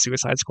 I saw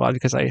Suicide Squad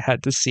because I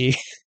had to see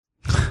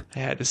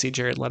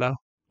Jared Leto.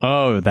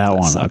 Oh, that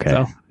one. Sucked, okay.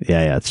 Though.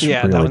 Yeah, it's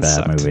really bad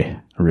sucked. movie.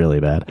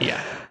 Really bad.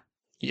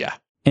 Yeah.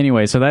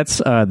 Anyway, so that's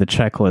the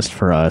checklist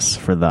for us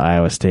for the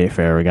Iowa State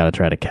Fair. We got to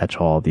try to catch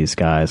all of these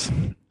guys.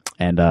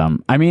 And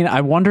I mean,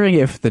 I'm wondering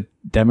if the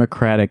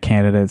Democratic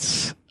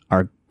candidates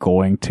are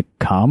going to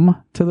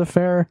come to the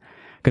fair,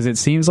 because it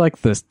seems like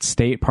the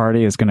state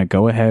party is going to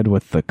go ahead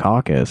with the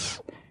caucus,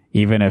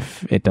 even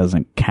if it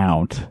doesn't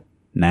count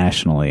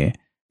nationally.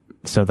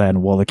 So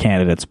then will the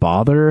candidates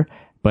bother?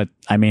 But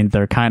I mean,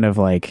 they're kind of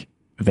like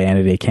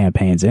vanity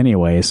campaigns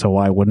anyway, so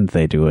why wouldn't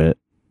they do it?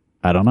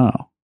 I don't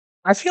know.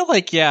 I feel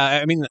like,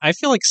 at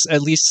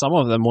least some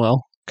of them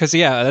will. Because,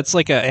 that's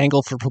like an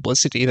angle for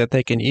publicity that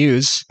they can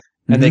use.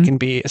 And they can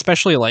be,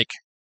 especially like,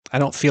 I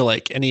don't feel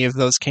like any of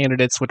those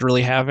candidates would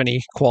really have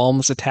any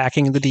qualms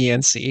attacking the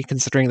DNC,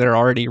 considering they're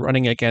already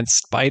running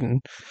against Biden.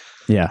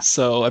 Yeah.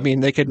 So, I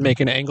mean, they could make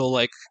an angle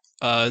like,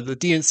 the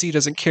DNC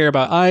doesn't care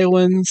about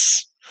Iowans,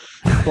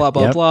 blah,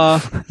 blah, blah.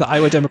 The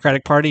Iowa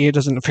Democratic Party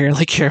doesn't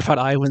apparently care about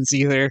Iowans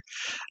either,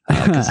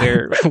 because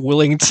they're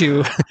willing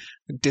to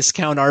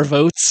discount our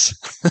votes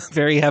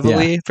very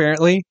heavily,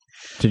 apparently.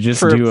 To just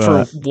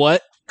for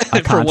what?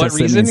 For what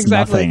reason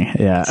exactly? Nothing.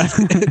 Yeah.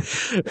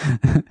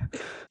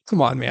 Come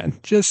on, man.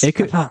 It's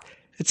insane.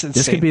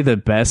 This could be the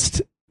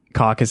best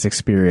caucus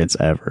experience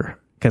ever,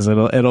 because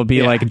it'll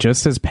be like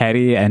just as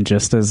petty and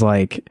just as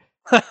like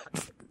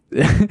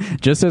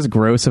just as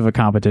gross of a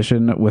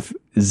competition with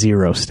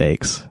zero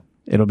stakes.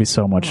 It'll be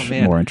so much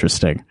more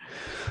interesting.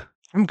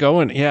 I'm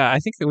going. Yeah, I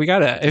think that we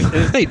gotta.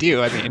 If they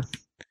do, I mean,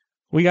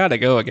 we gotta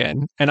go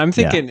again. And I'm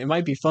thinking it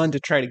might be fun to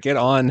try to get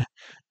on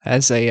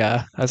as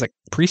a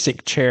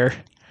precinct chair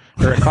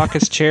or a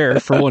caucus chair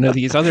for one of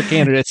these other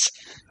candidates,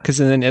 because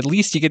then at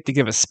least you get to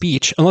give a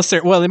speech. Unless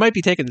they might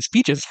be taking the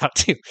speeches out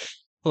too.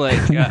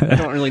 Like I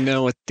don't really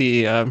know what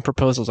the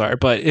proposals are,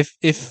 but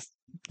if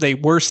they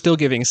were still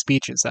giving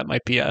speeches, that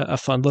might be a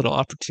fun little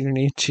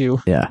opportunity to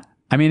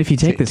I mean, if you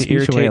take the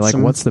speech away, like,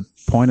 what's the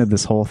point of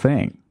this whole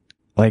thing?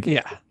 Like,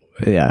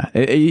 yeah,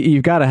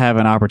 you've got to have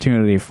an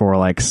opportunity for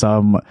like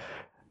some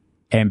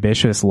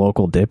ambitious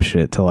local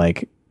dipshit to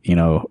like, you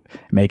know,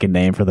 make a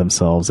name for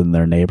themselves in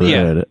their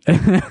neighborhood.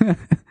 Yeah.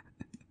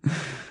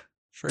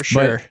 For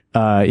sure.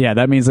 But, yeah,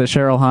 that means that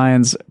Cheryl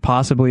Hines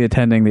possibly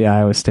attending the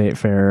Iowa State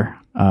Fair.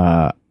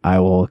 I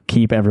will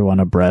keep everyone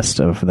abreast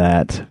of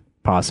that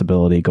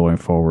possibility going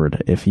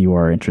forward if you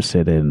are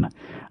interested in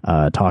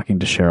talking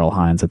to Cheryl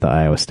Hines at the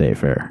Iowa State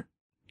Fair.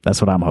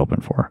 That's what I'm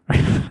hoping for.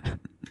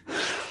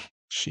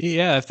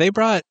 If they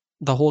brought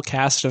the whole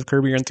cast of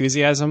Curb Your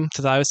Enthusiasm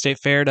to the Iowa State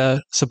Fair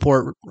to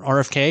support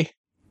RFK,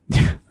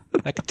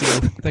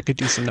 that could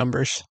do some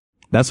numbers.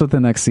 That's what the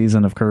next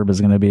season of Curb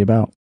is going to be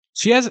about.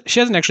 She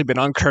hasn't actually been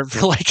on Curb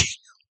for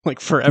like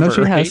forever. No,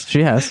 she right? has.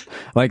 She has.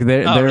 Like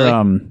they're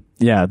really?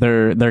 Yeah,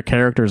 their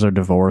characters are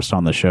divorced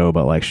on the show,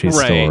 but like she's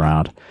still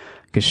around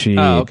because she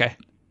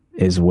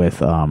is with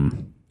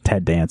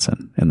Ted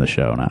Danson in the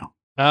show now.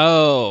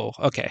 Oh,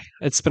 okay.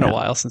 It's been a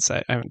while since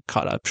I haven't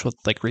caught up with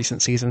like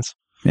recent seasons.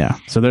 Yeah,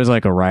 so there's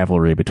like a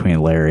rivalry between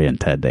Larry and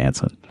Ted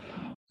Danson.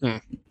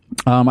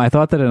 I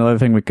thought that another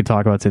thing we could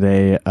talk about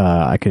today,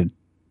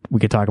 we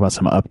could talk about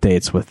some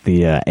updates with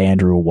the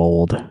Andrew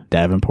Wold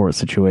Davenport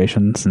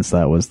situation, since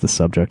that was the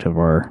subject of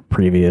our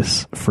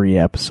previous free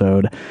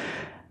episode.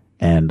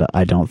 And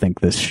I don't think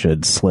this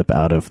should slip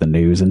out of the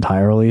news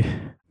entirely.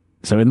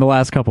 So in the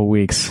last couple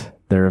weeks,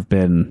 there have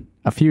been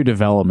a few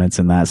developments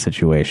in that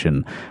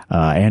situation.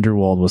 Andrew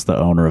Wold was the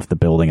owner of the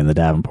building in the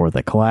Davenport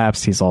that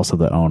collapsed. He's also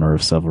the owner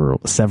of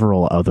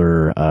several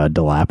other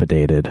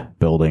dilapidated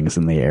buildings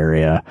in the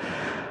area.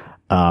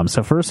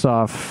 So first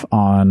off,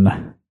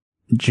 on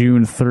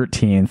June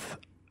 13th,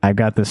 I've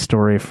got this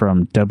story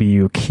from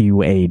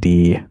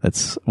WQAD.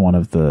 That's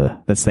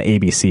the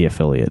ABC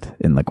affiliate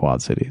in the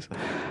Quad Cities.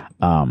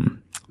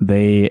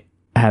 They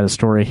had a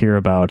story here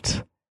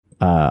about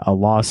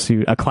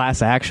a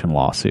class action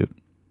lawsuit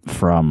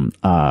from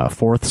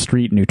 4th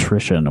Street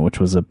Nutrition,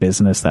 which was a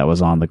business that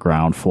was on the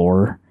ground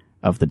floor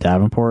of the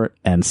Davenport,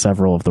 and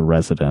several of the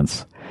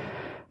residents.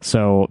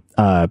 So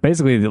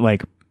basically,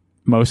 like,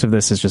 most of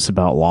this is just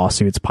about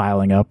lawsuits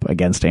piling up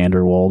against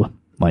Andrew Wold.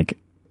 Like,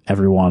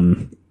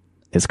 everyone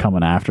is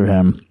coming after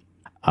him.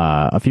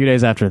 A few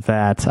days after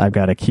that, I've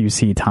got a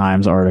QC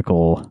Times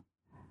article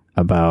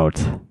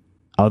about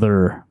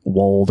other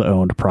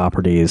Wold-owned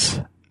properties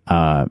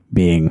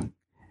being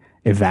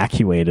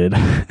evacuated.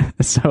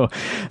 So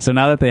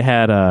now that they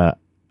had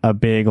a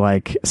big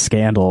like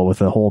scandal with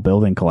the whole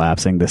building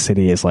collapsing, the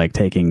city is like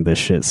taking this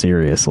shit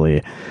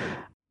seriously.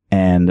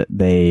 And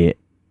there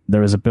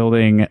was a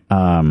building,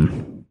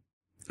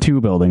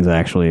 two buildings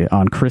actually,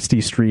 on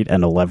Christie Street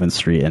and 11th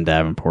Street in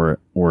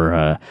Davenport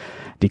were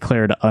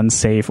declared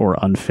unsafe or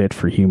unfit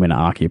for human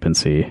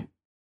occupancy.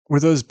 Were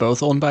those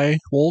both owned by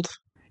Wold?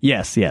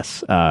 Yes.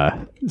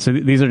 So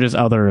these are just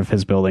other of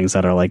his buildings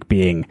that are like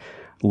being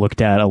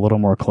looked at a little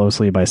more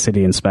closely by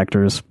city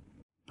inspectors.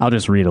 I'll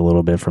just read a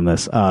little bit from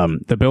this.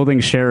 The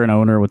buildings share an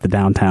owner with the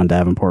downtown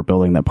Davenport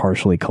building that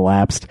partially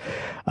collapsed,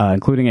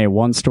 including a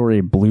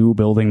one-story blue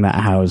building that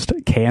housed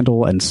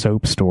Candle and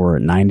Soap Store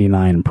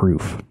 99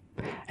 Proof,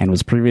 and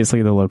was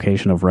previously the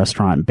location of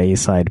restaurant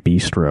Bayside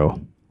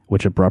Bistro,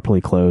 which abruptly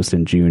closed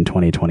in June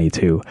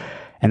 2022.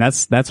 And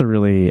that's a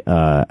really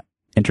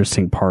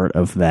interesting part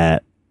of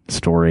that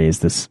story, is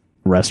this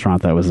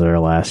restaurant that was there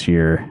last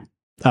year.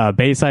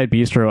 Bayside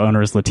Bistro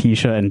owners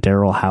Letitia and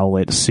Daryl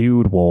Howlett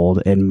sued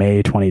Wold in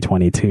May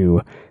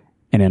 2022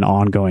 in an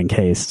ongoing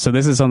case. So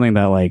this is something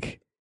that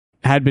like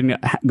had been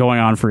going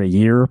on for a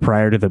year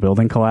prior to the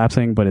building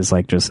collapsing, but is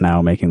like just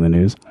now making the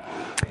news.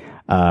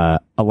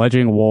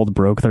 Alleging Wold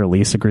broke their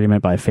lease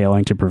agreement by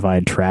failing to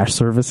provide trash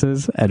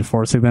services and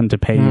forcing them to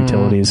pay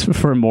utilities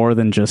for more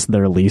than just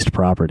their leased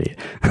property.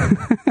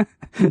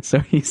 So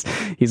he's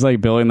like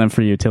billing them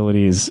for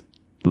utilities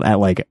at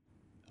like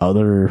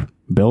other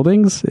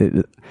buildings.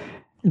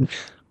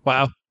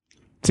 Wow.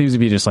 Seems to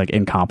be just like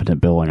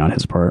incompetent billing on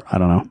his part. I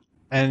don't know.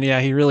 And yeah,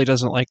 he really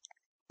doesn't like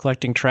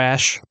collecting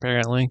trash,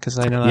 apparently, because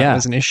I know that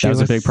was an issue. That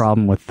was a big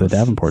problem with the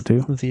Davenport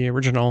too. The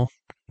original,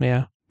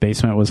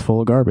 basement was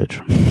full of garbage.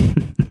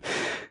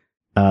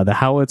 The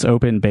Howletts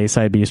opened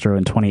Bayside Bistro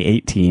in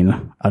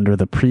 2018 under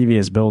the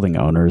previous building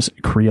owners,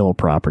 Creel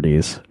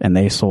Properties, and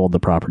they sold the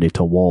property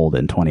to Wold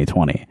in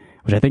 2020,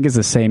 which I think is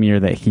the same year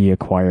that he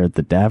acquired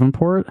the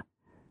Davenport.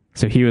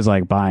 So he was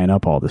like buying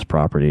up all this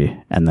property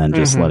and then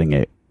just letting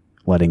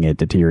it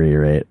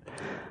deteriorate.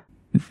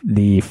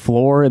 The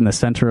floor in the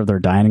center of their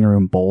dining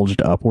room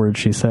bulged upward,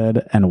 she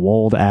said, and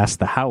Wold asked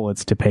the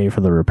Howletts to pay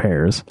for the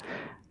repairs.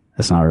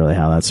 That's not really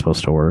how that's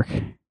supposed to work.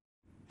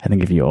 I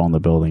think if you own the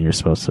building, you're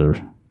supposed to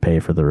pay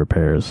for the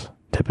repairs,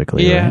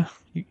 typically. Yeah.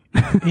 Right?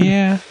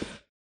 Yeah.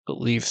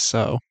 Believe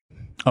so.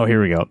 Oh,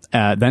 here we go.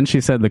 Then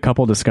she said the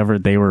couple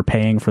discovered they were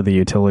paying for the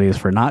utilities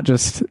for not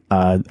just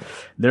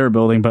their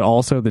building, but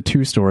also the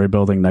 2-story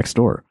building next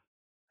door.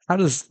 How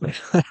does that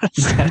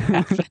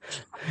happen?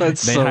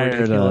 That's so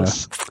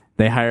ridiculous.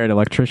 They hired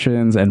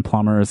electricians and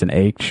plumbers and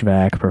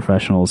HVAC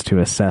professionals to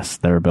assess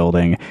their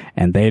building,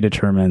 and they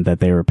determined that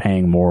they were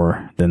paying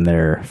more than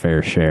their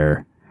fair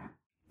share.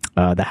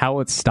 The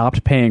Howletts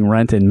stopped paying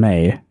rent in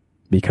May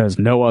because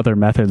no other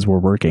methods were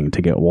working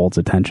to get Wold's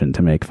attention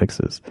to make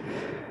fixes.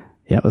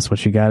 Yeah, that's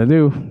what you gotta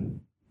do.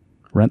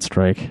 Rent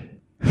strike.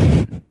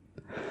 And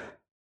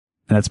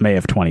that's May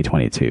of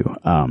 2022.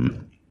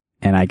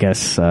 And I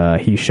guess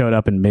he showed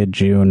up in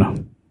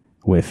mid-June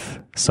with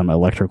some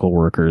electrical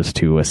workers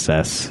to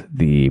assess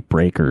the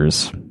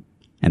breakers,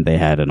 and they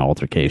had an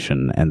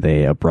altercation, and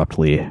they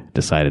abruptly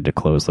decided to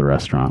close the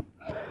restaurant.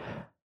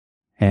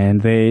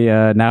 And they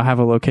now have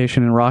a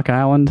location in Rock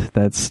Island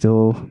that's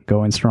still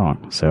going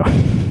strong. So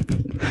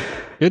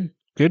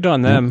good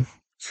on them.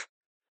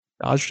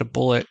 Dodged a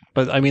bullet.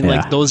 But I mean,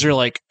 like, those are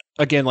like,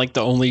 again, like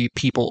the only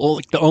people,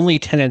 like the only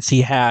tenants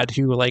he had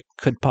who like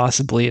could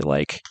possibly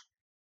like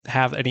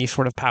have any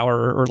sort of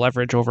power or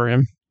leverage over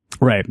him.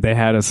 Right. They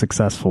had a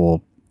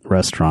successful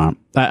restaurant.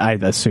 I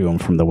assume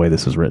from the way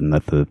this is written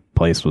that the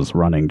place was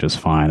running just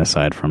fine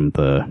aside from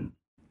the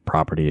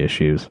property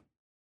issues.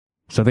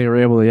 So they were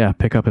able to,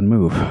 pick up and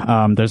move.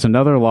 There's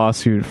another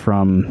lawsuit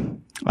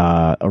from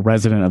a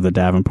resident of the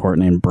Davenport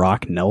named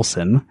Brock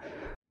Nelson.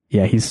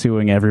 Yeah, he's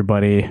suing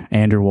everybody.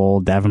 Andrew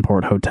Wold,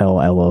 Davenport Hotel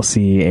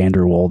LLC,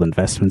 Andrew Wold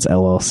Investments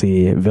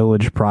LLC,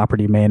 Village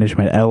Property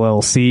Management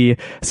LLC,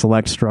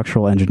 Select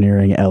Structural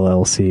Engineering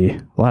LLC.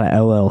 A lot of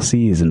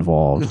LLCs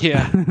involved.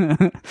 Yeah.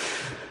 A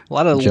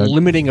lot of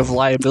limiting of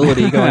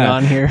liability going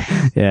on here.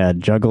 Yeah,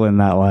 juggling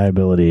that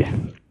liability.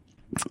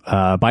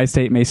 By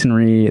State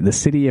Masonry, the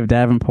City of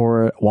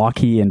Davenport,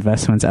 Waukee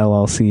Investments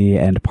LLC,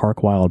 and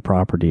Park Wild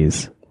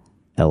Properties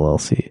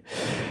LLC.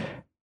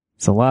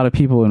 It's a lot of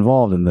people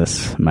involved in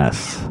this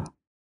mess.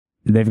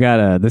 They've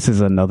got this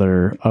is a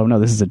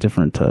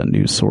different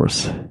news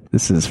source.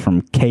 This is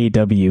from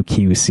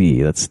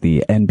KWQC. That's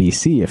the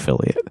NBC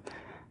affiliate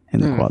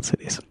in the Quad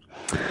Cities.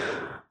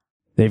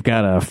 They've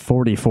got a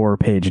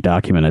 44-page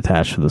document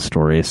attached to the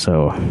story.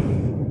 So,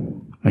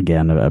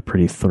 again, a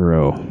pretty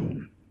thorough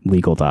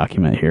legal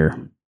document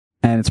here.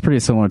 And it's pretty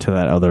similar to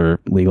that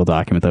other legal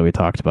document that we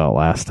talked about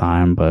last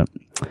time, but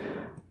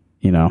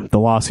the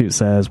lawsuit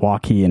says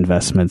Waukee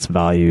Investments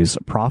values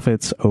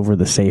profits over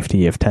the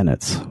safety of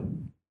tenants,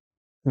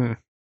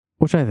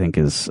 which I think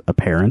is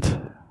apparent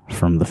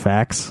from the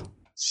facts.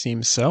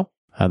 Seems so.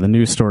 The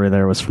news story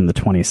there was from the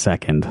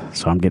 22nd,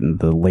 so I'm getting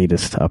the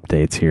latest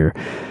updates here.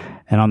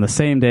 And on the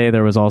same day,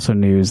 there was also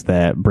news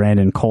that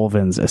Brandon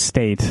Colvin's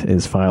estate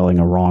is filing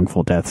a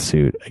wrongful death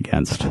suit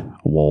against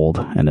Wold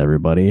and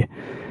everybody.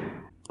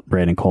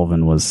 Brandon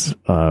Colvin was,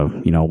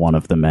 one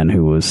of the men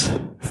who was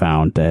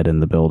found dead in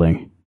the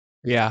building.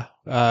 Yeah,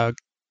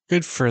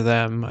 good for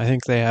them. I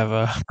think they have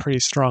a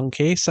pretty strong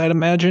case, I'd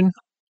imagine.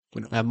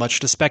 We don't have much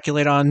to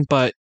speculate on,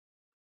 but,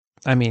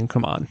 I mean,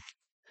 come on.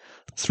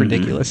 It's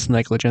ridiculous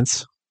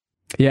negligence.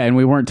 Yeah, and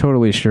we weren't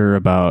totally sure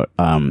about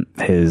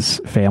his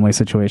family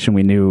situation.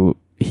 We knew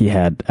he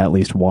had at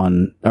least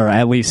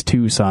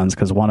two sons,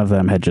 because one of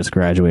them had just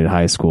graduated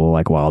high school,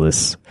 like, while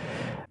this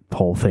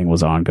whole thing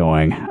was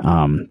ongoing.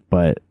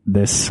 But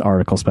this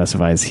article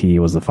specifies he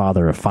was the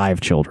father of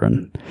 5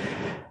 children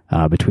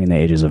between the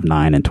ages of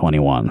 9 and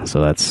 21. So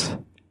that's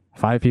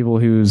 5 people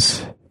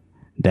whose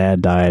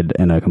dad died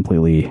in a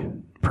completely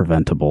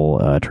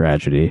preventable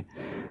tragedy.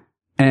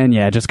 And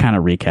yeah, it just kind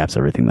of recaps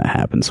everything that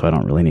happened, so I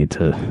don't really need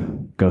to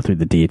go through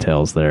the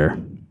details there.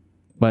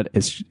 But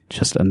it's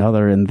just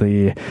another in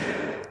the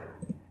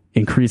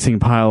increasing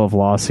pile of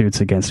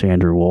lawsuits against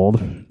Andrew Wold.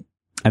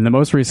 And the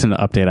most recent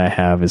update I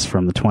have is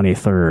from the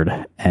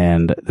 23rd,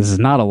 and this is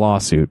not a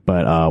lawsuit,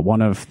 but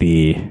one of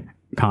the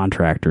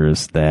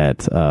contractors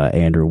that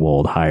Andrew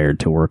Wold hired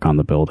to work on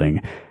the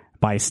building,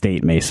 By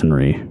State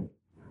Masonry,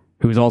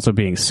 who's also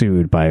being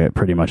sued by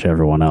pretty much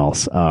everyone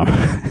else.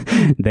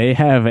 They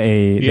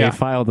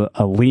filed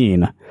a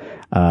lien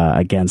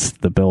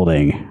against the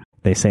building.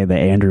 They say that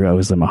Andrew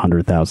owes them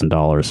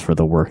 $100,000 for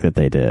the work that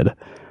they did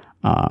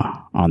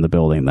on the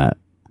building that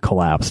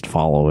collapsed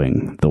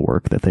following the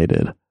work that they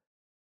did.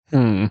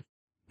 I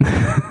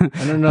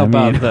don't know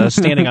about the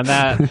standing on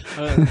that.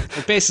 We're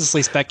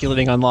basically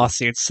speculating on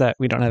lawsuits that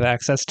we don't have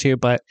access to,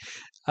 but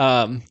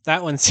that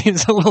one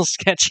seems a little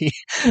sketchy.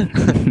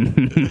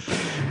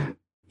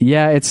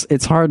 Yeah,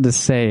 it's hard to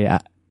say.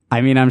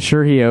 I mean, I'm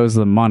sure he owes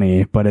them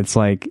money, but it's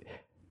like,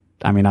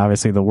 I mean,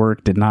 obviously the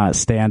work did not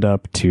stand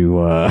up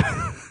to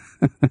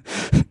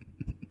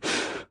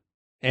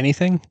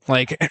anything.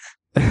 Like,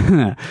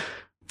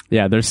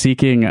 yeah, they're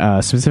seeking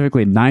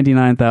specifically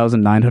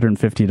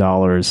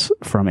 $99,950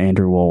 from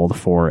Andrew Wold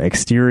for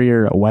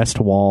exterior west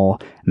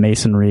wall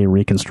masonry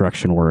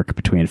reconstruction work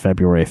between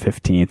February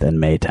 15th and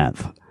May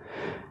 10th.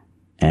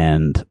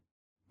 And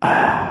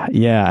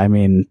yeah, I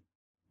mean,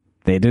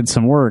 they did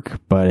some work,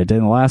 but it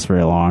didn't last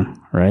very long,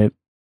 right?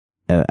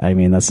 I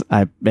mean, it's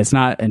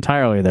not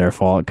entirely their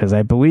fault, because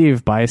I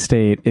believe By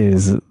State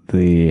is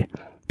the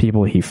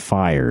people he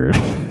fired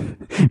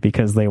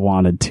because they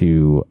wanted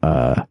to,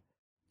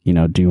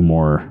 do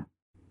more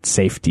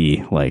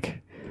safety,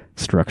 like,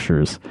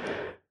 structures.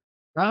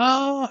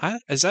 Oh,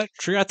 is that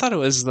true? I thought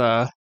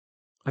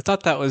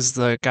that was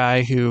the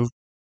guy who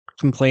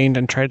complained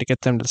and tried to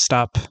get them to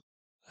stop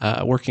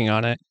working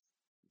on it,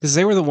 because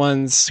they were the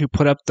ones who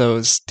put up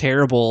those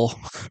terrible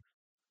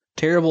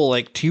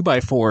like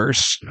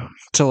 2x4s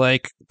to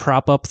like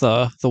prop up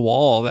the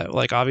wall that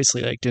like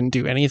obviously like didn't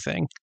do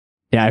anything.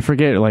 Yeah, I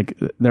forget, like,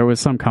 there was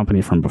some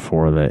company from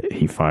before that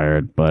he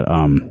fired, but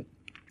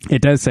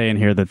it does say in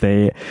here that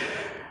they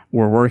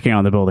were working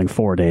on the building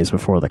 4 days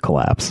before the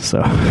collapse,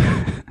 so...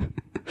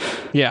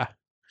 Yeah.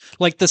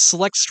 Like, the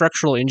select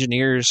structural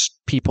engineers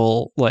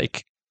people,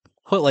 like,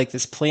 put, like,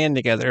 this plan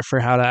together for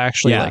how to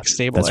actually, like,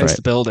 stabilize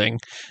the building,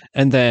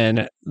 and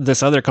then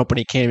this other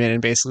company came in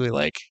and basically,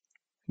 like,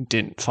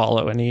 didn't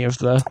follow any of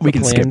the We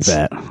can plans.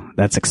 skip that.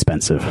 That's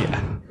expensive.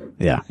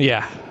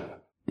 Yeah.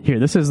 Here,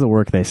 this is the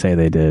work they say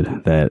they did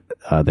that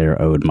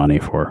they're owed money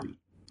for.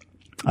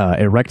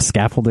 Erect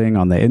scaffolding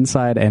on the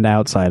inside and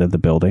outside of the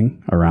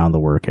building around the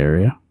work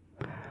area.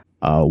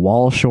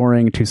 Wall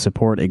shoring to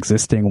support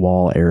existing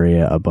wall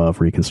area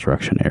above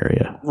reconstruction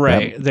area.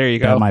 Right, there you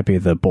go. That might be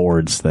the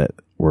boards that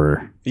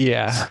were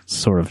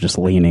sort of just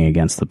leaning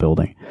against the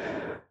building.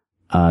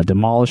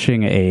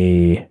 Demolishing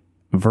a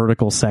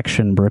vertical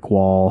section brick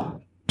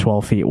wall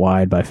 12 feet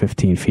wide by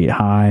 15 feet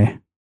high.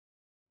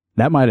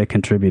 That might have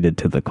contributed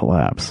to the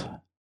collapse.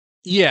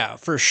 Yeah,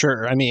 for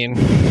sure. I mean,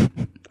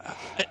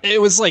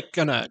 it was like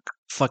gonna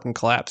fucking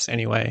collapse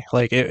anyway.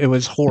 Like it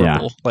was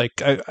horrible. Yeah. Like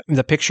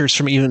the pictures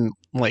from even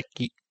like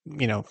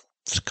you know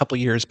a couple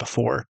years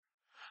before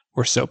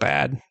were so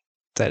bad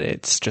that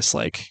it's just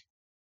like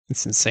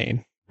it's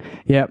insane.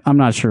 Yeah, I'm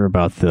not sure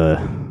about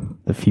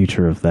the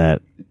future of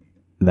that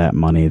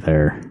money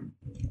there,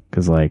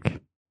 because like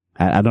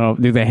I don't know.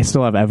 Do they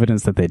still have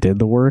evidence that they did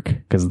the work?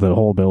 Because the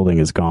whole building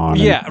is gone.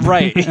 Yeah,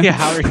 right. Yeah,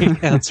 how are you?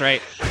 That's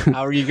right.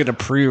 How are you going to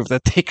prove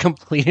that they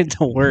completed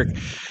the work?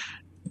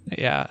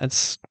 Yeah,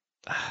 it's.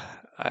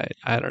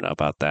 I don't know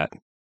about that,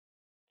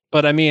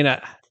 but I mean,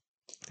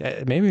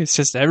 maybe it's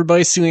just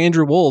everybody's suing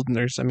Andrew Wold,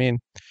 and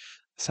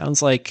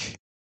sounds like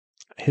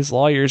his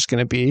lawyer's going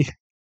to be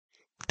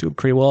doing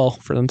pretty well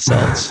for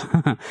themselves.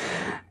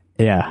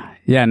 Yeah.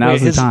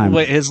 Now's the time.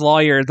 His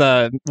lawyer,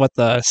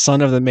 the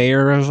son of the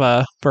mayor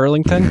of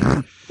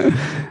Burlington,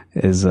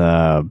 is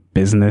a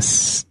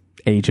business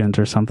agent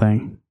or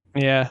something.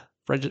 Yeah,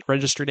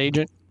 registered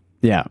agent.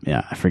 Yeah.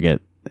 I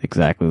forget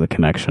exactly the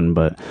connection,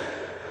 but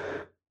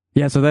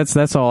yeah. So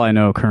that's all I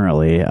know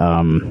currently.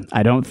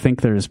 I don't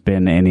think there's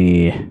been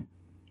any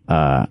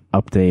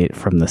update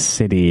from the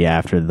city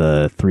after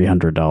the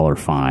 $300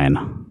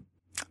 fine.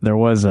 There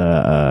was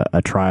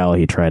a trial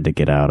he tried to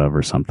get out of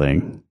or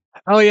something.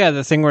 Oh yeah,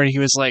 the thing where he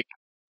was like,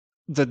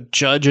 the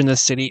judge in the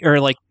city,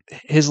 or like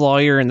his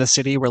lawyer in the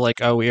city were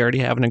like, "Oh, we already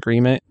have an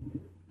agreement,"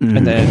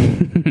 and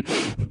then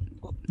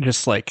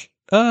just like,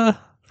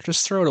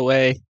 just throw it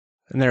away.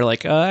 And they're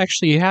like,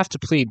 actually, you have to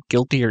plead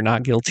guilty or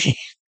not guilty.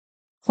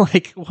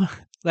 Like,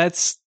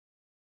 that's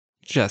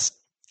just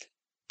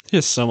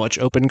so much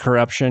open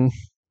corruption.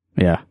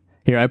 Yeah.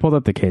 Here, I pulled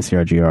up the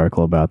KCRG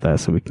article about that,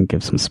 so we can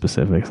give some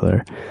specifics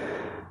there.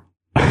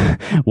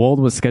 Wold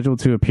was scheduled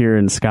to appear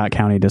in Scott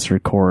County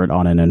District Court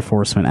on an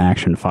enforcement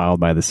action filed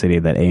by the city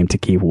that aimed to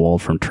keep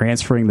Wold from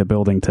transferring the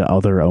building to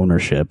other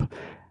ownership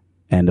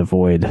and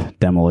avoid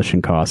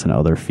demolition costs and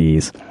other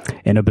fees.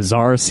 In a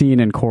bizarre scene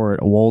in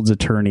court, Wold's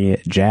attorney,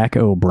 Jack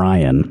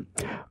O'Brien,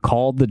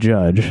 called the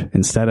judge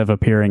instead of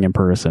appearing in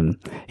person.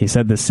 He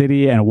said the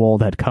city and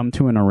Wold had come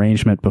to an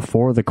arrangement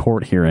before the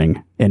court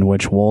hearing in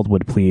which Wold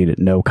would plead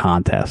no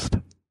contest,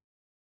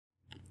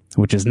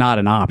 which is not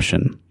an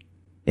option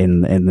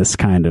in this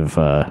kind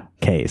of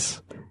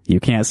case.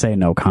 You can't say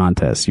no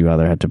contest. You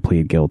either had to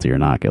plead guilty or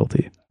not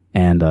guilty.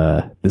 And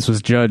this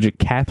was Judge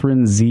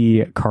Catherine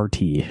Z.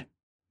 Carty.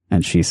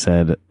 And she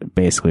said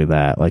basically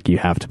that, like, you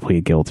have to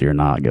plead guilty or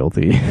not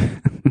guilty.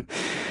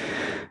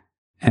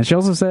 And she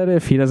also said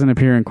if he doesn't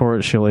appear in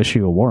court, she'll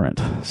issue a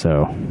warrant.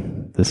 So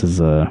this is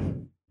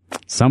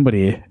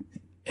somebody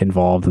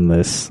involved in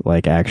this,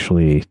 like,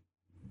 actually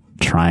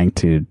trying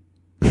to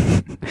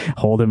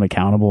hold him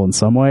accountable in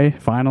some way,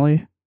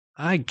 finally.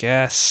 I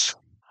guess.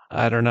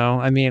 I don't know.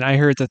 I mean, I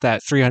heard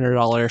that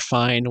 $300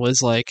 fine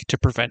was like to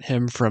prevent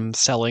him from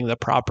selling the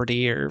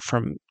property or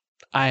from...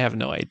 I have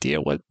no idea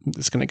what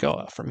is going to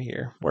go from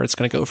here, where it's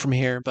going to go from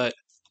here, but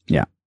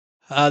yeah,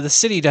 the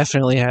city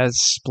definitely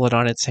has blood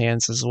on its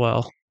hands as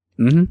well.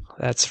 Mm-hmm.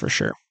 That's for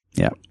sure.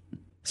 Yeah.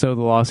 So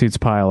the lawsuits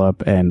pile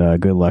up,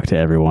 and good luck to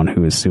everyone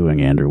who is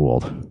suing Andrew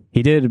Wold.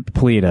 He did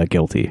plead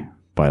guilty,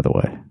 by the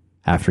way,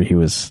 after he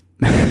was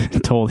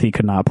told he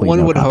could not plead One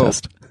no would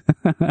contest.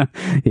 Hope.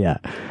 Yeah,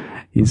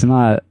 he's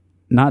not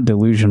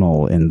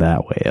delusional in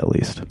that way, at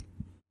least.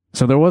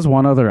 So there was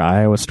one other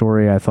Iowa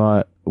story I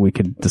thought we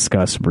could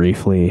discuss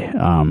briefly.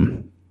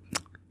 Do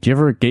you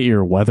ever get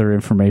your weather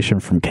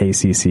information from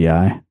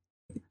KCCI?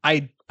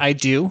 I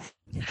do.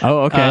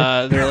 Oh,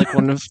 okay. They're like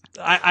one of...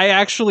 I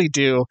actually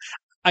do.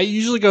 I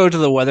usually go to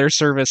the weather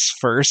service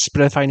first,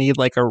 but if I need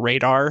like a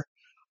radar,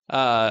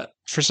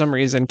 for some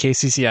reason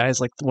KCCI is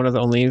like one of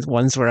the only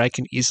ones where I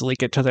can easily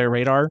get to their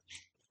radar.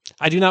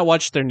 I do not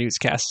watch their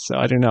newscasts, so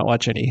I do not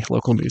watch any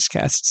local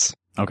newscasts.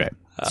 Okay.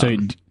 So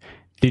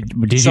did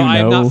so you know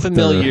I'm not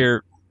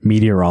familiar.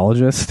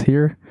 Meteorologist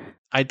here?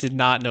 I did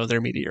not know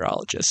their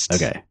meteorologist.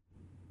 Okay.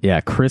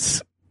 Yeah,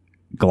 Chris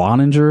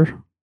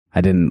Gloninger.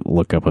 I didn't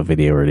look up a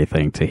video or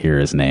anything to hear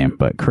his name,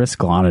 but Chris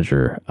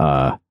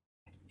Gloninger,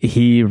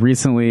 he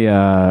recently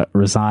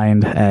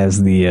resigned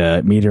as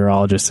the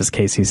meteorologist at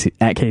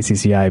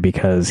KCCI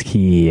because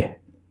he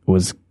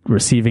was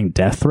receiving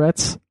death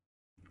threats,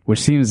 which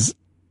seems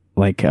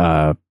like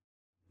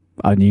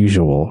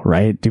unusual,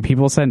 right? Do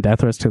people send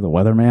death threats to the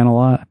weatherman a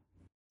lot?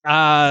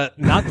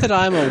 Not that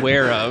I'm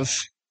aware of.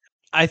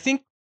 I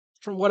think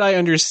from what I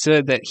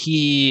understood that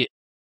he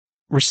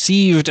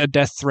received a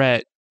death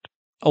threat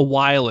a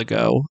while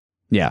ago.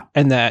 Yeah.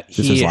 And that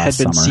he had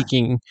been summer.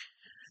 seeking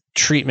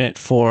treatment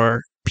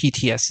for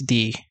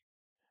PTSD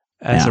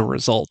as a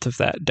result of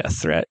that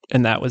death threat.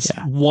 And that was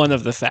one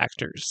of the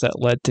factors that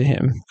led to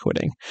him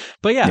quitting.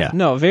 But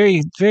no,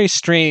 very, very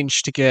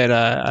strange to get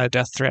a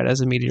death threat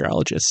as a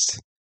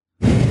meteorologist.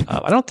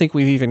 I don't think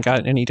we've even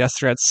gotten any death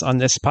threats on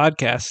this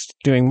podcast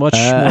doing much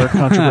more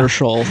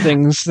controversial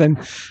things than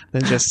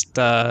just,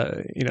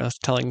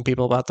 telling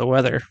people about the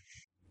weather.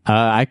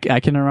 I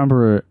can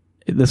remember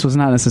this was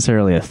not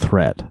necessarily a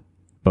threat,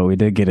 but we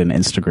did get an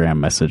Instagram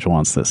message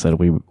once that said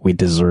we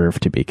deserve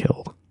to be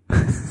killed.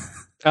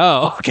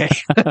 Oh, okay.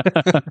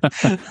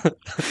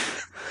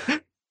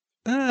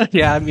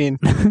 I mean,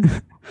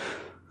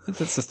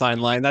 that's a fine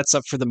line. That's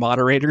up for the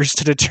moderators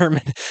to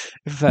determine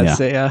if that's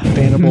a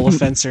bannable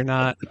offense or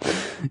not.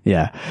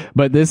 Yeah,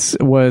 but this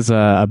was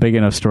a big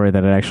enough story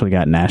that it actually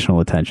got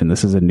national attention.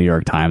 This is a New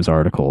York Times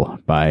article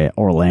by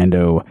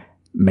Orlando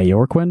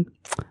Mayorquin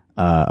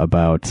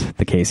about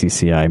the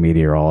KCCI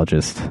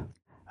meteorologist.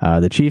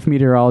 The chief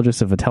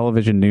meteorologist of a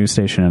television news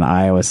station in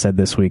Iowa said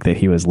this week that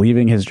he was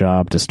leaving his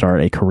job to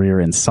start a career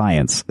in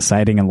science,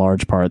 citing in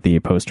large part the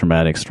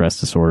post-traumatic stress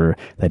disorder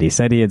that he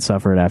said he had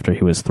suffered after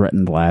he was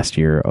threatened last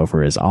year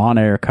over his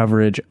on-air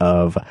coverage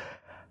of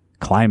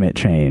climate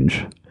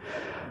change.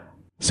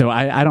 So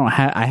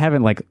I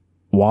haven't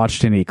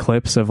watched any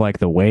clips of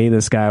the way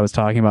this guy was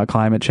talking about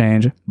climate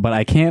change, but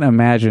I can't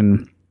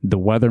imagine the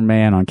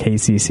weatherman on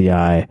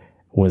KCCI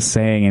was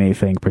saying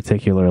anything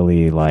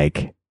particularly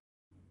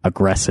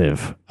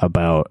aggressive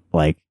about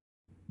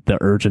the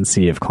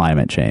urgency of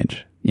climate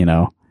change. He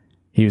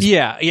was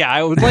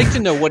I would like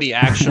to know what he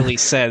actually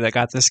said that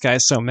got this guy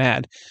so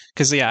mad,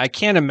 because I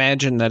can't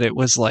imagine that it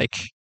was like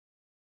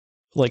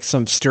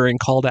some stirring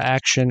call to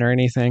action or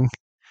anything.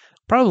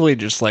 Probably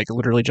just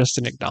literally just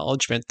an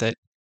acknowledgement that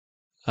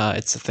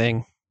it's a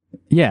thing.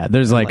 Yeah,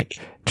 there's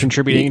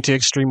contributing to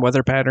extreme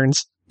weather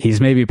patterns. He's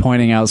maybe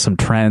pointing out some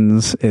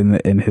trends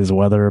in his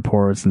weather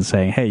reports and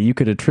saying, hey, you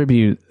could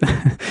attribute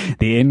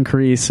the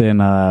increase in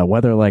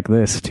weather like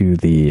this to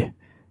the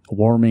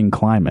warming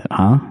climate,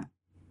 huh?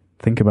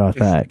 Think about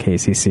that,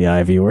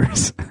 KCCI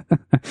viewers.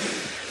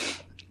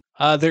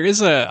 There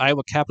is a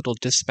Iowa Capital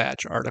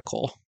Dispatch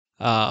article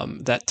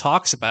that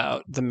talks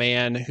about the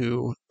man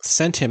who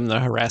sent him the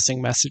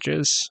harassing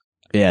messages.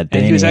 Yeah,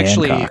 and he was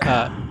actually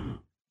Hancock.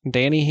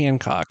 Danny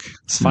Hancock.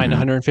 It's fined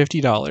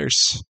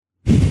 $150.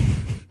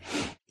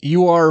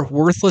 You are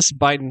worthless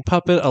Biden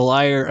puppet, a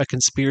liar, a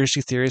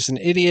conspiracy theorist, an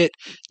idiot.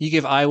 You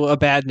give Iowa a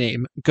bad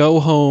name. Go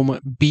home,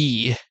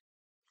 B.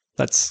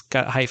 That's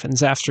got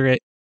hyphens after it.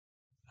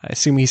 I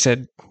assume he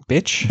said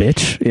bitch?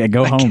 Bitch? Yeah,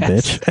 go home,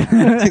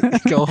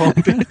 bitch. Go home,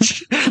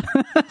 bitch.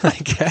 I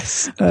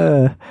guess.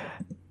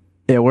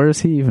 Yeah, where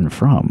is he even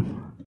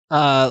from?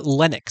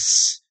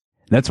 Lennox.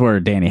 That's where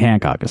Danny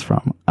Hancock is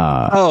from.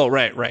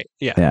 Right.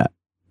 Yeah.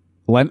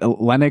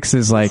 Lennox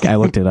is I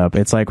looked it up.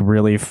 It's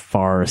really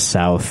far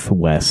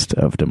southwest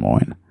of Des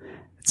Moines.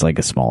 It's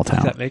a small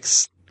town. That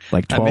makes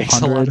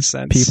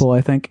 1,200 people, I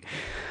think.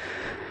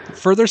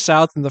 Further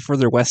south and the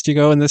further west you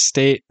go in this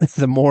state,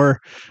 the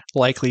more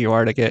likely you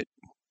are to get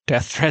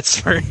death threats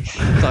for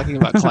talking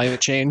about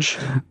climate change.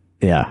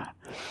 Yeah.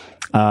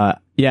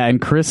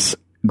 And Chris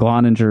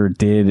Gloninger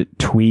did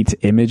tweet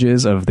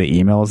images of the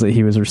emails that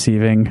he was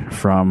receiving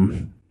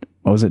from,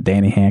 what was it,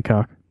 Danny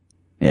Hancock?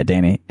 Yeah,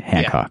 Danny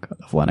Hancock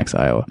of Lennox,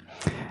 Iowa.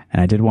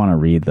 And I did want to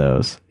read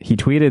those. He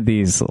tweeted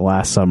these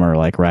last summer,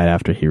 right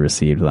after he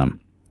received them.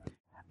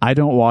 I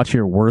don't watch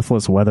your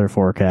worthless weather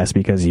forecast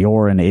because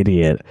you're an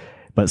idiot,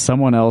 but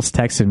someone else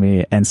texted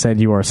me and said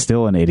you are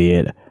still an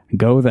idiot.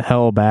 Go the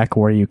hell back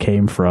where you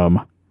came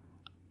from.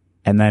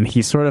 And then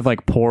he sort of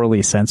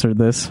poorly censored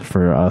this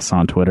for us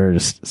on Twitter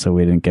just so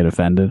we didn't get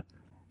offended.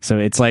 So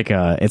it's like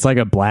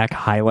a black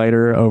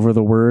highlighter over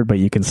the word, but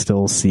you can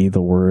still see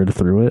the word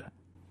through it.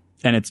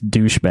 And it's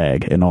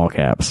douchebag in all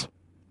caps.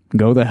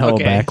 Go the hell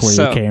back where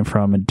you came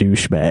from,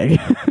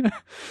 douchebag.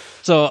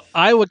 So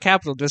Iowa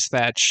Capital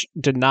Dispatch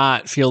did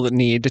not feel the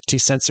need to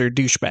censor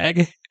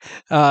douchebag.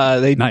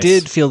 They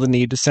did feel the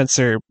need to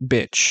censor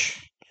bitch.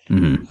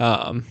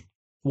 Mm-hmm.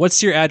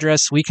 What's your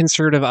address? We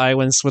conservative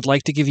Iowans would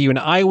like to give you an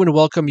Iowan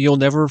welcome you'll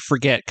never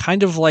forget.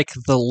 Kind of like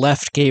the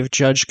left gave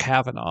Judge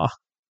Kavanaugh.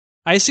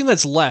 I assume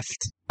that's left.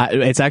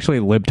 It's actually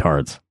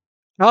libtards.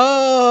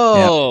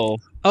 Oh!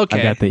 Okay.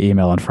 I got the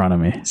email in front of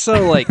me.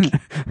 So, like,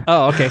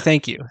 oh, okay,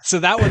 thank you. So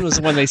that one was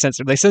the one they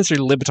censored. They censored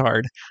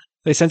libtard.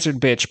 They censored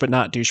bitch, but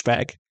not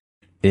douchebag.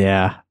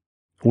 Yeah.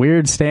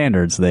 Weird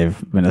standards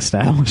they've been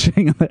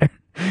establishing there.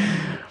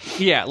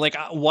 Yeah, like,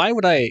 why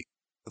would I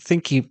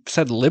think he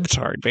said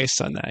libtard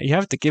based on that? You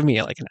have to give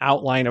me, like, an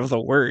outline of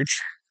the word.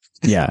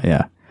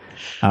 Yeah.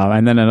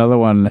 And then another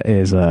one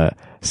is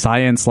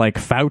science like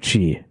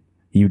Fauci,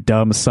 you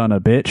dumb son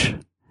of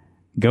bitch.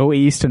 Go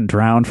east and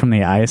drown from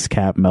the ice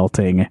cap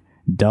melting.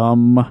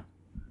 Dumb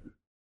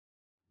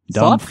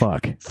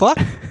fuck. Fuck?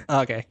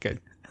 Okay, good.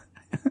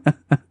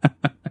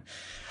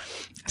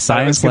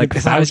 Science like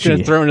Fauci. I was going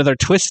to throw another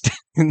twist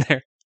in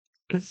there.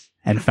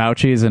 And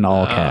Fauci is in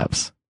all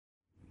caps.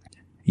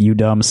 You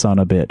dumb son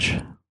of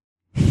bitch.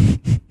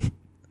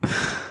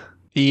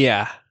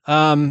 Yeah.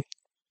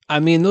 I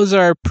mean, those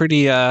are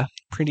pretty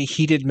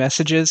heated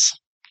messages.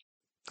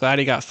 Glad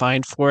he got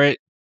fined for it.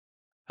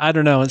 I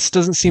don't know. It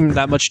doesn't seem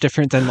that much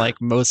different than like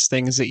most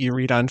things that you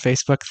read on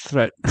Facebook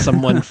that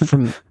someone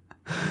from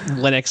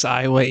Lennox,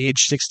 Iowa,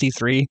 age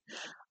 63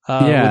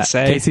 would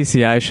say.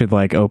 KCCI should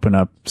like open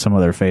up some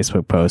of their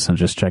Facebook posts and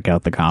just check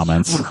out the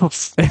comments.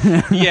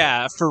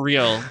 Yeah, for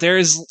real.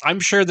 I'm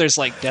sure there's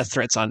like death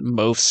threats on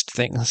most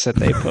things that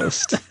they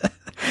post.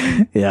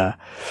 Yeah.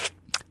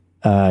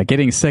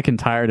 Getting sick and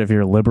tired of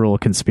your liberal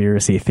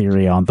conspiracy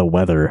theory on the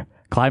weather.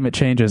 Climate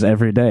changes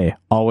every day.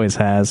 Always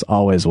has,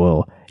 always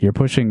will. You're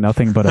pushing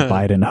nothing but a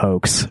Biden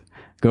hoax.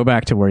 Go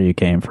back to where you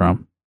came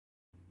from.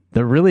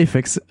 They're really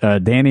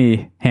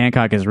Danny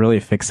Hancock is really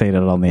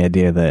fixated on the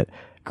idea that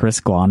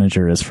Chris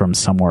Gloninger is from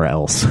somewhere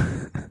else.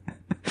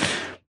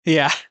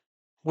 Yeah.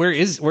 Where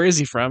is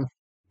he from?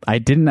 I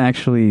didn't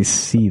actually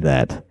see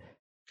that.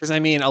 Because, I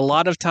mean, a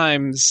lot of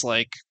times,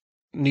 like,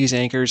 news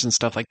anchors and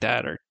stuff like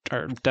that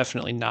are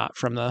definitely not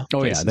from the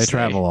yeah, they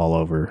travel all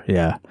over.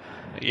 Yeah.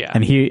 Yeah.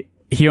 And he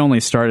only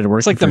started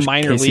working like for the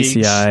minor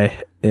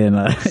KCCI in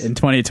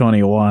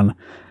 2021.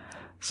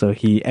 So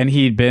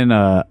he'd been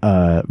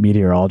a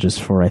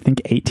meteorologist for I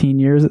think 18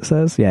 years. It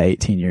says,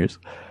 18 years.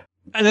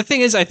 And the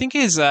thing is, I think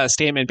his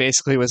statement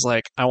basically was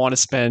like, "I want to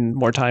spend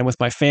more time with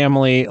my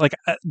family." Like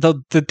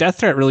the death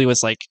threat really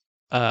was like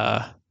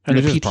the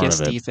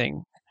PTSD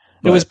thing.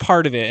 It was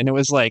part of it, and it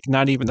was like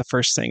not even the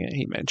first thing that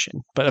he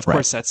mentioned. But of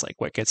course, that's like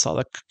what gets all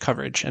the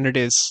coverage, and it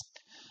is.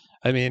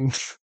 I mean.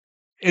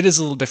 It is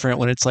a little different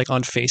when it's like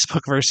on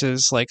Facebook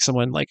versus like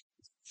someone like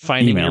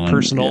finding your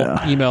personal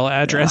email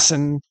address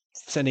and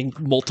sending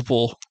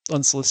multiple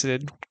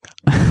unsolicited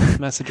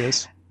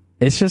messages.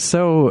 It's just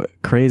so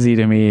crazy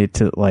to me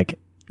to like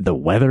the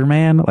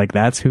weatherman. Like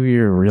that's who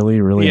you're really,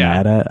 really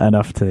mad at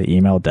enough to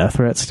email death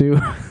threats to.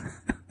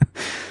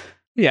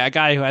 Yeah, a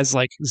guy who has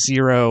like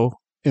zero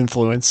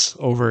influence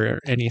over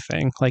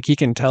anything. Like he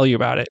can tell you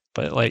about it,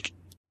 but like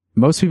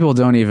most people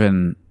don't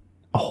even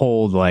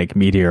hold like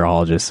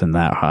meteorologists in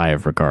that high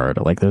of regard.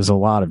 Like there's a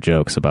lot of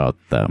jokes about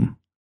them.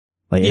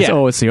 Like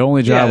it's the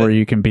only job where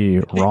you can be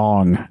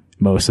wrong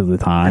most of the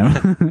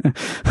time.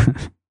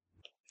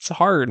 It's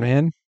hard,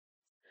 man.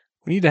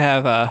 We need to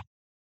have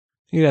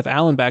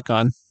Alan back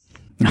on.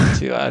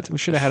 We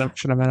should have had him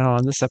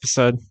on this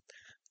episode.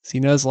 So he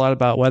knows a lot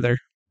about weather.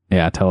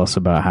 Yeah, tell us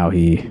about how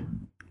he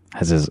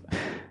has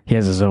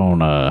his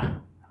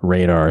own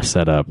radar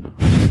set up.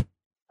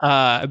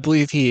 I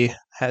believe he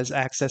has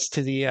access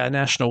to the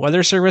National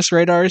Weather Service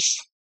radars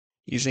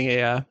using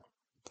a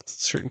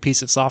certain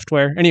piece of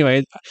software.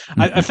 Anyway,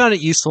 I found it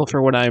useful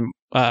for when I'm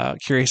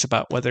curious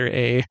about whether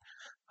a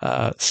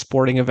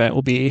sporting event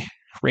will be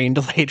rain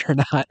delayed or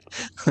not.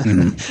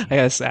 I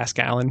guess ask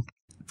Alan.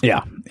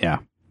 Yeah.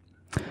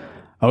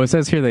 Oh, it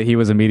says here that he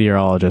was a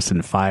meteorologist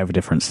in 5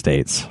 different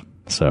states.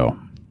 So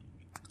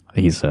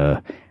he's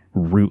a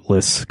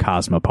rootless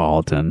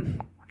cosmopolitan,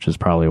 which is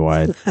probably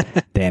why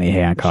Danny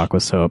Hancock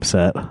was so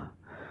upset.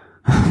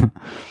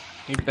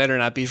 He better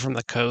not be from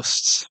the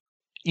coasts.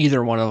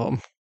 Either one of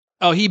them.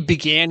 Oh, he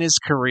began his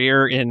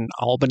career in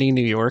Albany,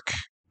 New York.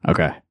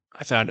 Okay.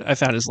 I found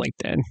his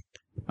LinkedIn.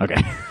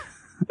 Okay.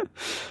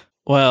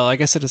 Well, I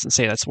guess it doesn't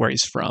say that's where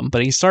he's from,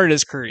 but he started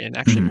his career in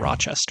actually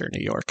Rochester,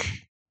 New York.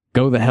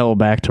 Go the hell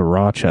back to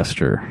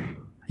Rochester,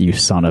 you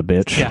son of a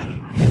bitch. Yeah.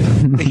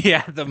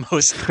 Yeah, the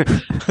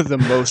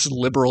most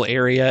liberal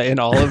area in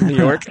all of New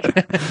York.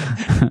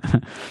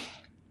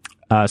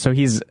 So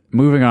he's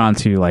moving on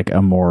to like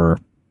a more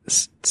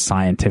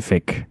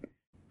scientific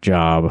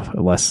job,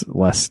 less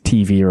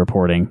TV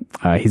reporting.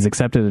 He's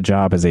accepted a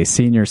job as a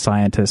senior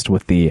scientist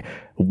with the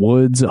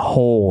Woods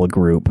Hole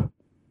Group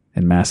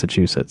in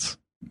Massachusetts.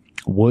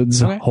 Woods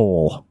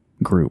Hole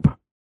Group.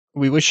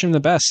 We wish him the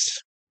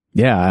best.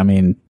 Yeah, I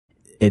mean,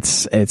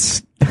 it's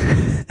it's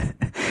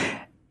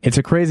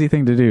a crazy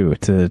thing to do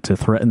to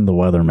threaten the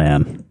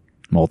weatherman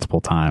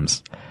multiple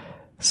times.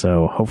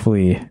 So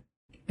hopefully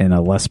in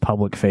a less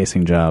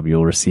public-facing job,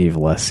 you'll receive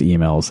less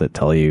emails that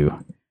tell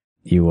you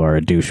are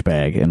a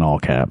douchebag in all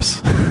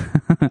caps.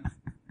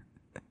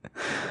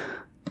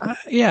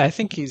 Yeah, I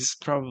think he's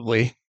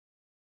probably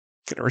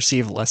going to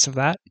receive less of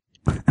that.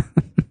 I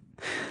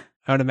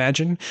would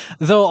imagine.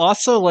 Though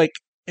also, like,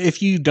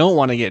 if you don't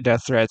want to get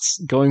death threats,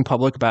 going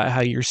public about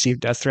how you receive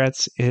death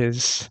threats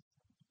is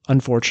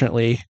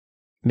unfortunately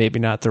maybe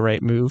not the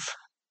right move.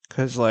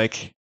 Because,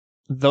 like,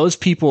 those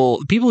people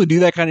who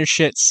do that kind of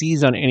shit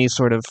seize on any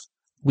sort of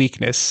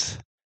weakness.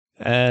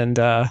 And,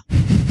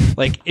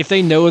 like, if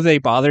they know they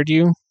bothered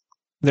you,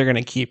 they're going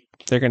to keep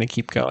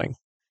going.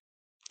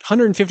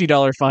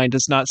 $150 fine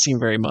does not seem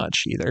very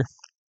much either.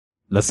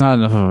 That's not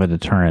enough of a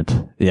deterrent.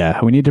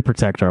 Yeah, we need to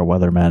protect our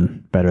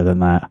weathermen better than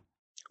that.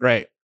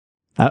 Right.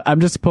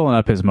 I'm just pulling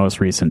up his most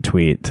recent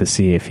tweet to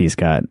see if he's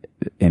got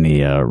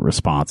any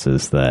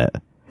responses that...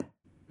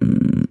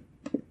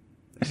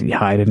 Does he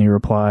hide any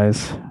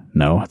replies?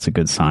 No, it's a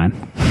good sign.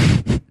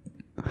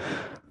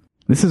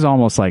 This is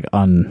almost like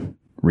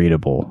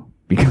unreadable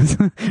because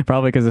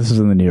probably because this is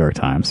in the New York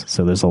Times,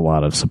 so there's a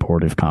lot of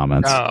supportive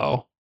comments.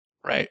 Oh,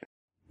 right.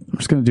 I'm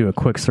just going to do a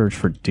quick search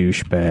for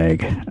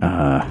douchebag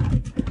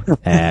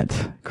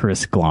at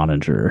Chris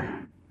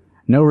Gloninger.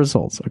 No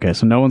results. Okay,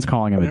 so no one's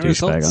calling him a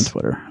douchebag on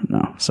Twitter.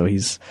 No, so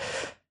he's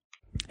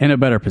in a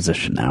better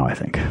position now, I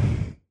think.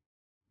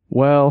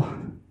 Well,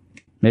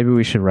 maybe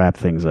we should wrap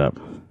things up.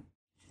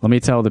 Let me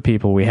tell the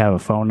people we have a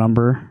phone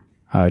number.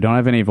 I don't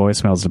have any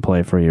voicemails to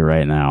play for you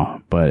right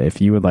now, but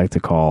if you would like to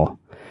call,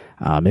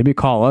 maybe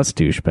call us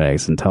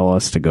douchebags and tell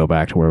us to go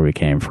back to where we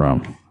came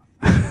from.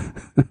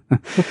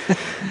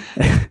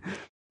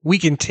 We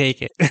can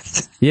take it.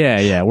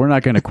 Yeah, we're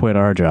not going to quit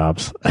our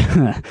jobs.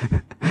 The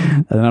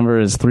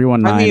number is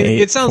 319-849. I mean,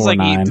 it sounds like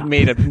he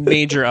made a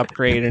major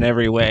upgrade in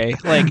every way.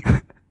 Like,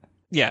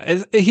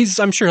 yeah,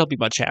 I'm sure he'll be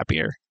much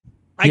happier.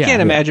 I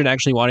can't imagine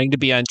actually wanting to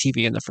be on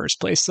TV in the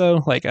first place,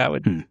 though. Like, I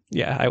would,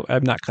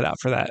 I'm not cut out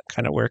for that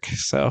kind of work.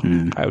 So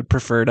I would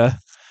prefer to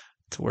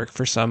work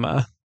for some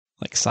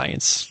like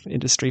science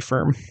industry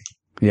firm.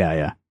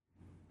 Yeah.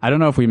 I don't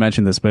know if we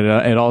mentioned this, but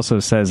it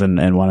also says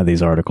in one of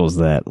these articles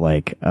that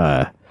like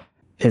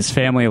his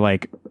family,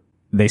 like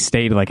they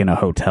stayed like in a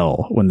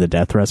hotel when the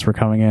death threats were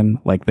coming in.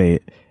 Like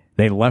they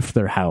left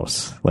their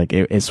house. Like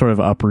it sort of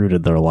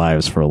uprooted their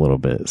lives for a little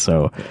bit.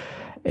 So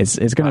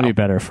it's going to be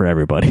better for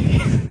everybody.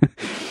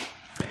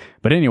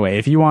 But anyway,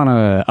 if you want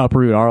to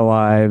uproot our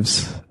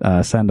lives,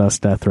 send us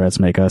death threats,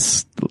 make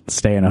us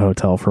stay in a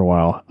hotel for a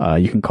while,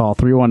 you can call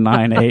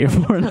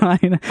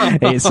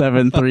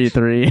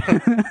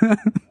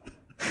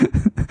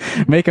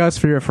 319-849-8733. Make us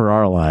fear for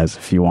our lives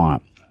if you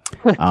want.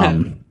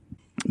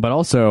 But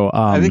also,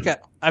 I think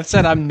I've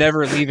said I'm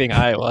never leaving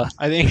Iowa.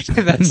 I think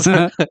that's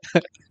I've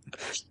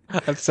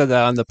said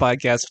that on the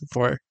podcast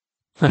before.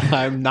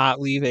 I'm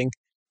not leaving.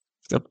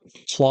 To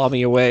claw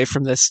me away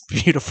from this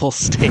beautiful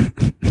state.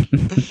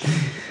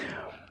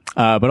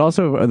 But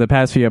also, the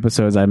past few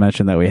episodes, I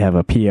mentioned that we have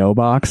a P.O.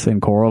 box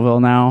in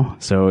Coralville now,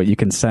 so you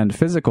can send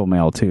physical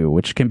mail too,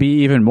 which can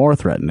be even more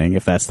threatening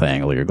if that's the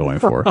angle you're going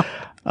for.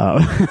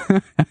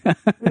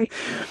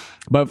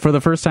 But for the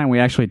first time,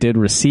 we actually did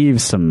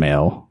receive some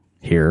mail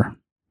here,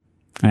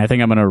 and I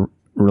think I'm going to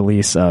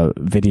release a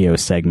video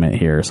segment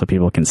here so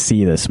people can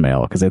see this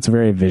mail because it's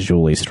very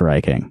visually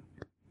striking.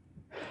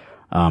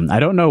 I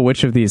don't know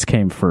which of these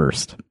came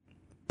first,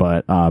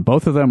 but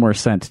both of them were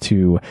sent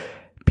to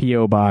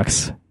P.O.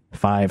 Box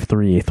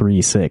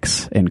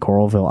 5336 in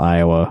Coralville,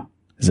 Iowa,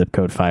 zip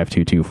code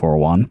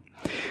 52241.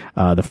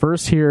 The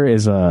first here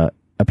is a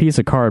piece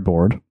of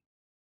cardboard.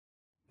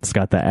 It's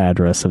got the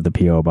address of the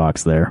P.O.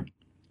 Box there.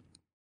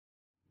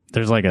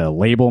 There's like a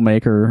label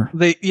maker.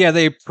 They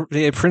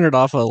printed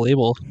off a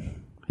label.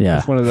 Yeah.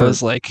 It's one of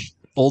those like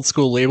old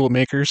school label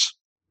makers.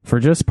 For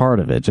just part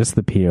of it, just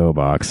the P.O.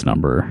 Box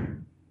number.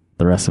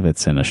 The rest of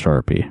it's in a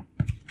Sharpie.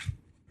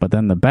 But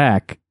then the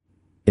back,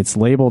 it's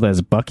labeled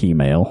as Bucky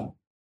mail.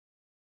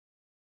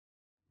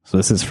 So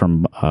this is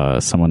from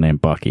someone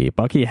named Bucky.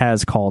 Bucky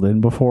has called in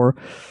before.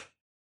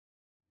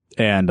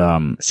 And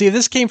see, if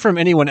this came from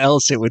anyone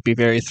else, it would be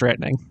very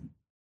threatening.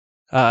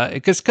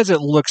 Because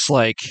it looks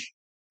like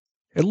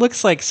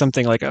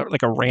something like a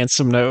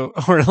ransom note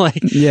or like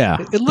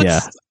it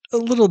looks a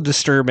little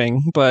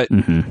disturbing, but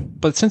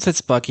since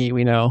it's Bucky,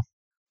 we know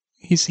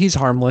he's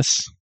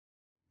harmless.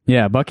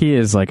 Yeah, Bucky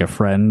is like a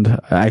friend.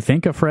 I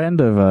think a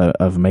friend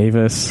of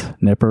Mavis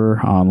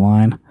Nipper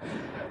online.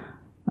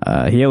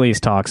 He at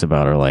least talks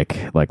about her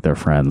like they're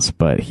friends.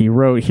 But he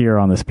wrote here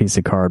on this piece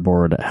of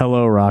cardboard,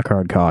 "Hello, Rock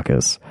Hard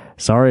Caucus.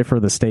 Sorry for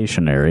the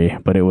stationery,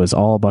 but it was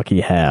all Bucky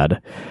had.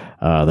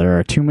 There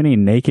are too many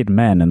naked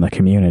men in the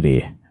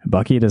community.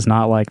 Bucky does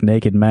not like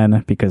naked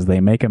men because they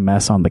make a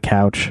mess on the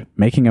couch.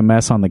 Making a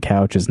mess on the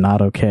couch is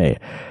not okay.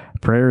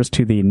 Prayers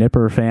to the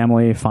Nipper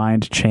family.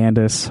 Find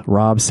Chandis.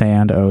 Rob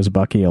Sand owes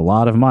Bucky a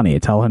lot of money.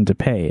 Tell him to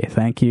pay.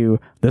 Thank you.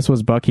 This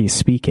was Bucky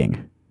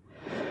speaking."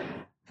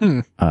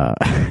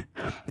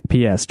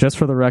 P.S. Just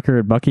for the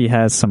record, Bucky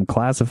has some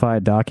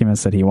classified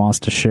documents that he wants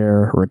to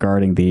share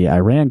regarding the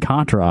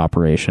Iran-Contra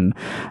operation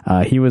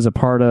he was a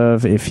part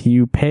of. If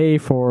you pay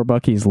for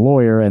Bucky's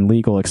lawyer and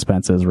legal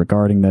expenses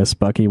regarding this,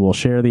 Bucky will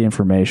share the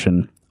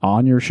information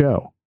on your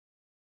show.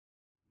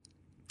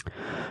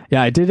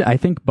 Yeah, I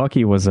think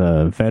Bucky was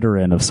a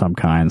veteran of some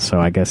kind, so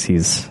I guess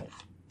he's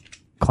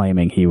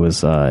claiming he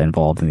was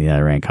involved in the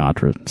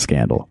Iran-Contra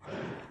scandal.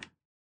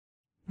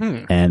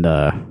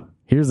 And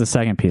here's the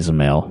second piece of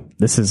mail.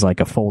 This is like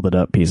a folded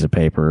up piece of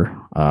paper.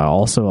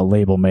 Also, a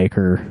label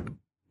maker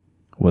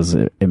was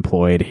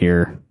employed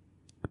here.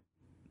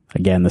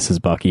 Again, this is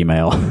Bucky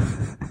mail.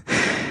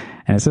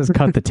 And it says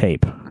cut the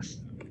tape.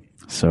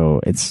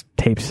 So it's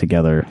taped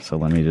together. So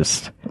let me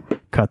just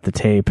cut the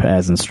tape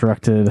as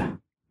instructed.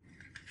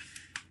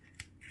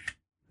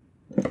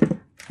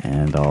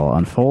 And I'll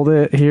unfold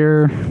it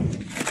here.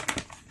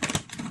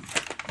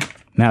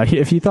 Now,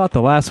 if you thought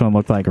the last one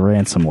looked like a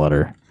ransom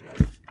letter.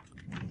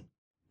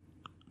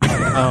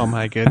 Oh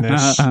my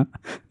goodness.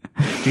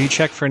 Do you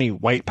check for any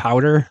white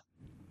powder?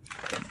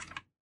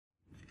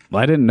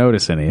 Well, I didn't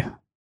notice any.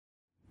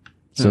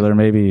 So there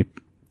may be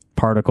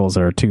particles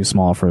that are too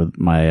small for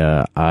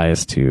my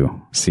eyes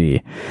to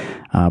see.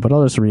 But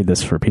I'll just read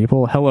this for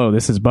people. Hello,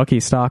 this is Bucky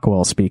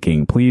Stockwell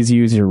speaking. Please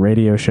use your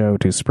radio show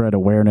to spread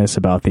awareness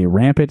about the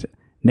rampant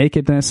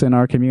nakedness in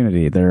our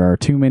community. There are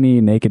too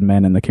many naked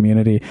men in the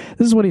community.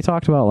 This is what he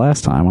talked about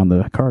last time on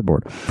the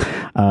cardboard.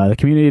 The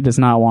community does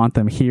not want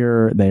them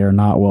here. They are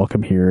not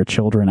welcome here.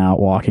 Children out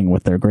walking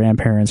with their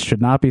grandparents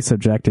should not be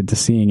subjected to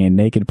seeing a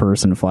naked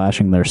person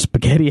flashing their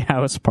spaghetti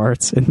house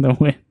parts in the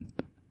wind.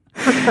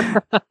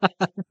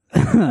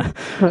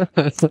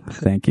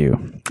 Thank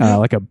you.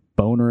 Like a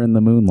boner in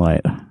the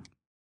moonlight.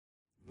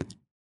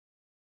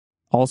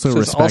 Also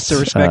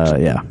respect.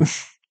 Yeah.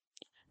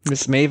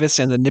 Miss Mavis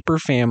and the Nipper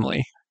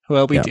family.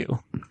 Well, we do.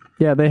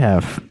 Yeah, they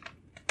have.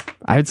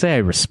 I'd say I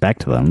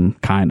respect them,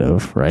 kind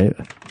of, right?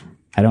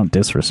 I don't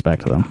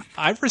disrespect them.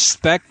 I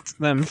respect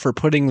them for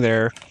putting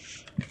their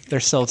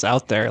selves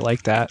out there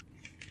like that.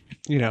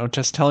 You know,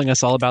 just telling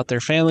us all about their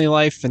family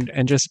life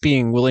and just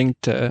being willing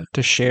to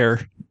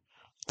share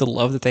the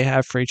love that they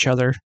have for each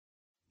other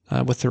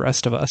with the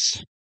rest of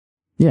us.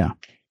 Yeah.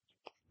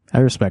 I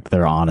respect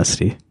their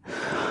honesty.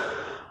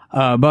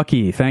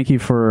 Bucky, thank you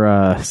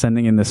for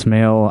sending in this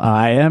mail.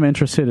 I am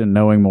interested in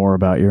knowing more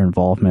about your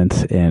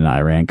involvement in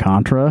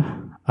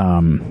Iran-Contra.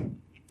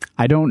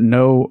 I don't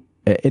know.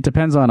 It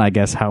depends on, I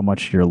guess, how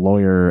much your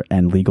lawyer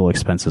and legal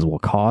expenses will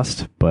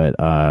cost, but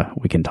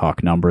we can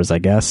talk numbers, I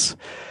guess,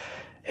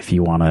 if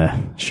you want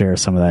to share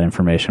some of that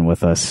information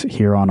with us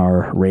here on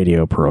our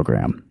radio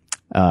program.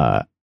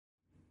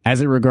 As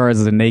it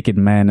regards the naked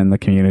men in the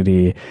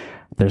community,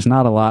 there's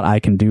not a lot I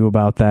can do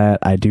about that.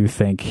 I do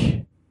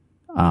think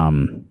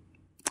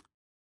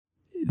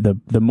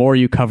the more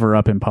you cover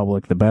up in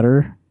public, the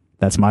better.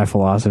 That's my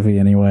philosophy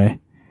anyway.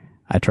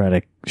 I try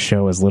to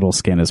show as little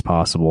skin as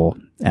possible,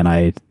 and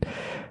I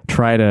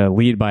try to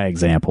lead by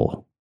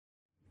example,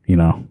 you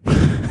know?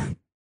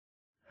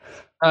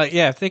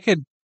 Yeah, if they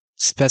could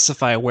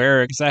specify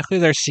where exactly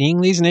they're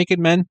seeing these naked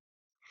men,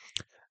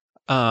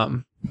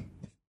 that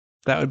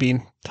would be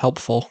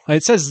helpful.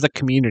 It says the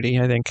community,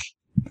 I think.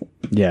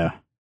 Yeah.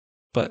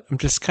 But I'm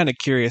just kind of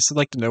curious. I'd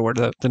like to know where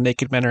the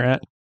naked men are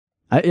at.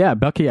 Yeah,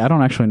 Bucky, I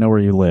don't actually know where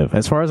you live.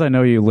 As far as I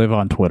know, you live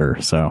on Twitter,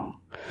 so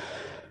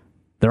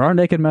there are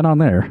naked men on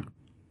there.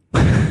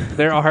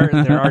 There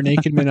are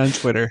naked men on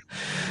Twitter.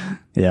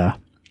 Yeah.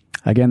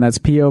 Again, that's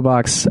P.O.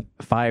 Box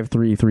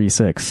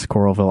 5336,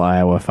 Coralville,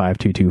 Iowa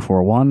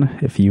 52241.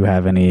 If you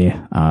have any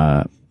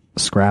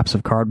scraps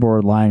of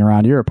cardboard lying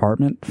around your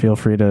apartment, feel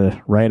free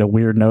to write a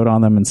weird note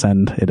on them and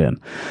send it in.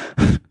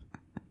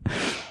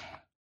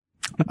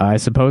 I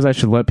suppose I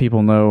should let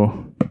people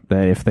know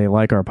that if they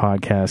like our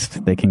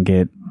podcast, they can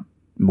get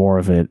more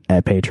of it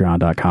at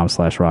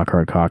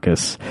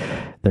patreon.com/rockhardcaucus.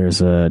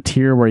 There's a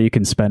tier where you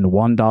can spend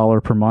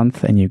 $1 per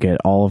month and you get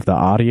all of the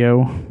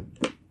audio,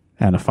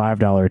 and a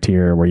 $5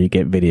 tier where you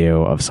get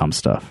video of some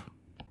stuff.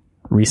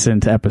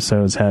 Recent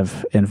episodes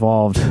have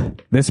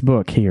involved this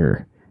book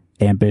here,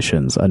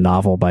 Ambitions, a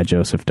novel by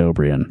Joseph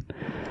Dobrian.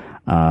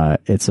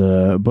 It's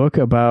a book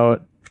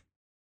about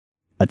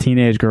a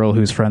teenage girl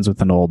who's friends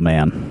with an old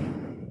man.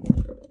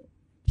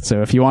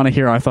 So if you want to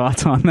hear our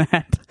thoughts on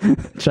that,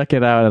 check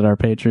it out at our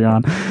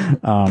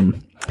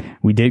Patreon.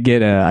 We did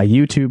get a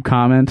YouTube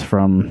comment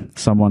from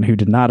someone who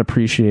did not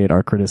appreciate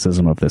our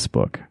criticism of this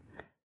book.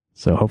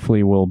 So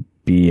hopefully we'll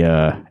be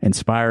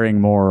inspiring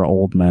more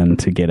old men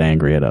to get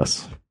angry at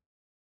us.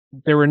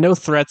 There were no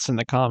threats in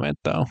the comment,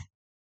 though.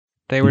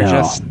 They were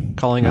just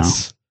calling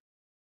us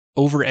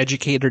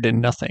overeducated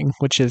and nothing,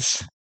 which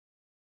is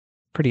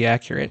pretty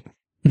accurate.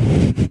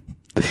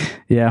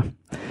 Yeah.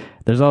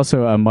 There's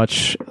also a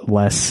much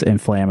less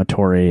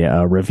inflammatory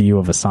review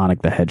of a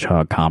Sonic the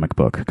Hedgehog comic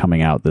book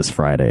coming out this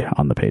Friday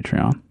on the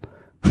Patreon.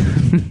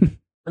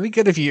 That'd be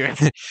good if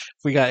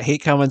we got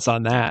hate comments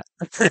on that.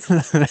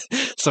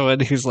 Someone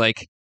who's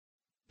like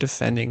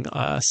defending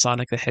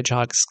Sonic the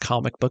Hedgehog's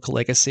comic book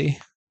legacy.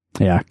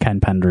 Yeah, Ken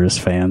Penders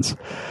fans.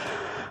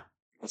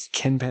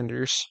 Ken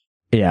Penders.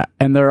 Yeah,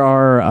 and there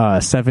are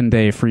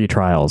 7-day free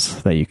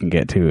trials that you can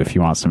get to if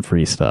you want some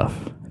free stuff.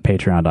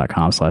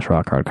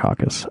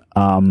 Patreon.com/rockhardcaucus.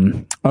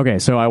 Okay,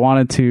 so I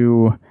wanted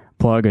to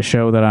plug a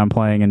show that I'm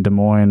playing in Des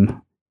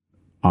Moines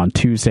on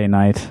Tuesday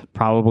night,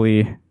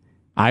 probably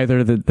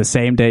either the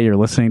same day you're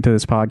listening to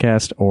this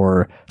podcast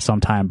or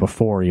sometime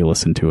before you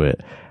listen to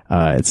it.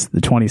 It's the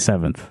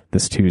 27th,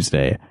 this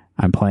Tuesday.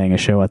 I'm playing a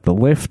show at The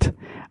Lift.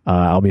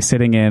 I'll be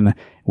sitting in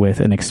with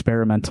an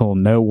experimental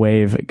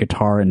no-wave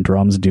guitar and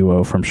drums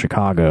duo from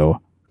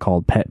Chicago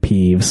called Pet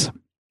Peeves,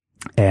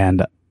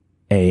 and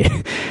a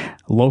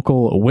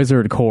local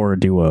wizardcore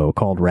duo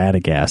called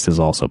Radagast is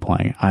also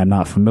playing. I'm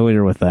not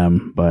familiar with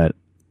them, but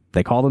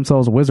they call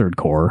themselves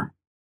wizardcore,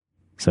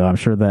 so I'm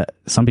sure that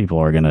some people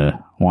are going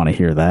to want to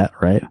hear that,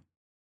 right?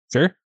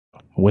 Sure.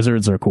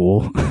 Wizards are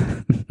cool.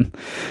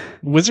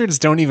 Wizards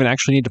don't even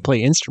actually need to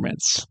play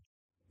instruments.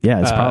 Yeah,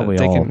 it's probably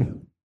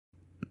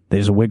they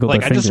just wiggle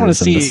their fingers and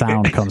the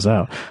sound comes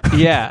out.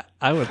 Yeah,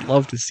 I would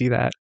love to see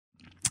that.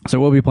 So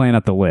we'll be playing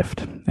at the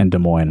Lift in Des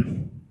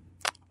Moines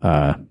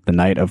the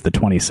night of the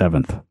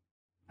 27th.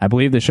 I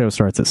believe the show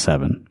starts at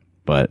 7,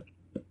 but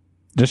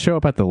just show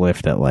up at the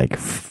Lift at like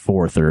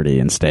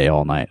 4:30 and stay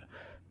all night.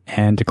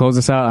 And to close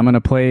this out, I'm going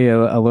to play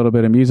a little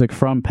bit of music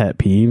from Pet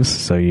Peeves,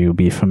 so you'll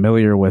be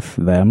familiar with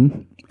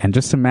them. And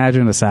just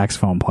imagine a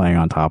saxophone playing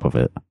on top of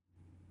it.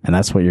 And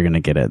that's what you're going to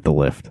get at the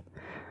Lift.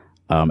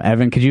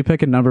 Evan, could you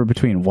pick a number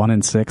between 1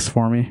 and 6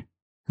 for me?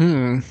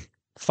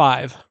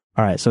 5.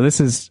 All right, so this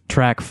is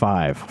track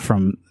 5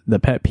 from the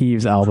Pet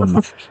Peeves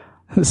album,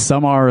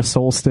 Summer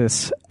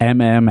Solstice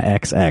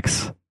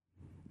MMXX.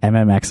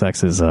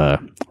 MMXX is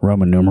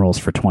Roman numerals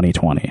for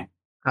 2020.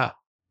 Oh.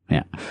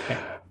 Yeah. Okay.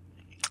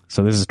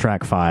 So this is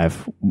track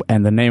 5,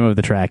 and the name of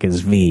the track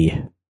is V,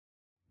 and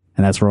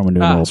that's Roman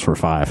numerals for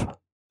 5.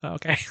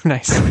 Okay,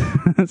 nice.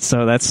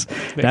 So that's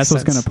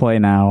what's going to play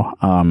now.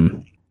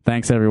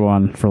 Thanks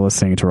everyone for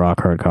listening to Rock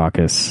Hard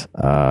Caucus.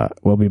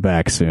 We'll be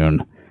back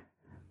soon.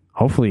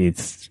 Hopefully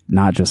it's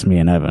not just me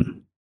and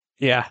Evan.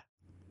 Yeah.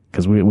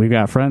 Because we've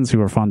got friends who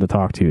are fun to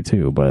talk to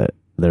too, but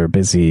they're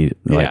busy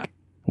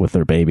with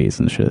their babies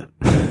and shit.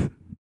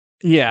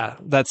 Yeah,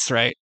 that's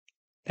right.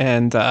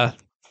 And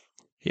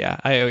yeah,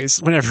 I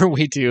always, whenever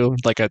we do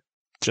like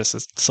just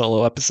a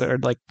solo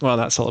episode, like, well,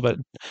 not solo, but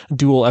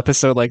dual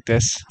episode like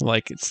this,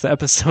 like it's the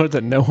episode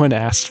that no one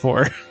asked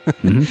for.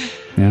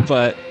 Mm-hmm. Yeah.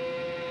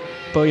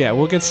 But yeah,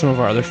 we'll get some of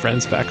our other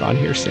friends back on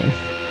here soon.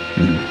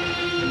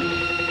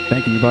 Mm-hmm.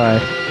 Thank you. Bye.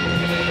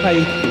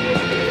 Bye.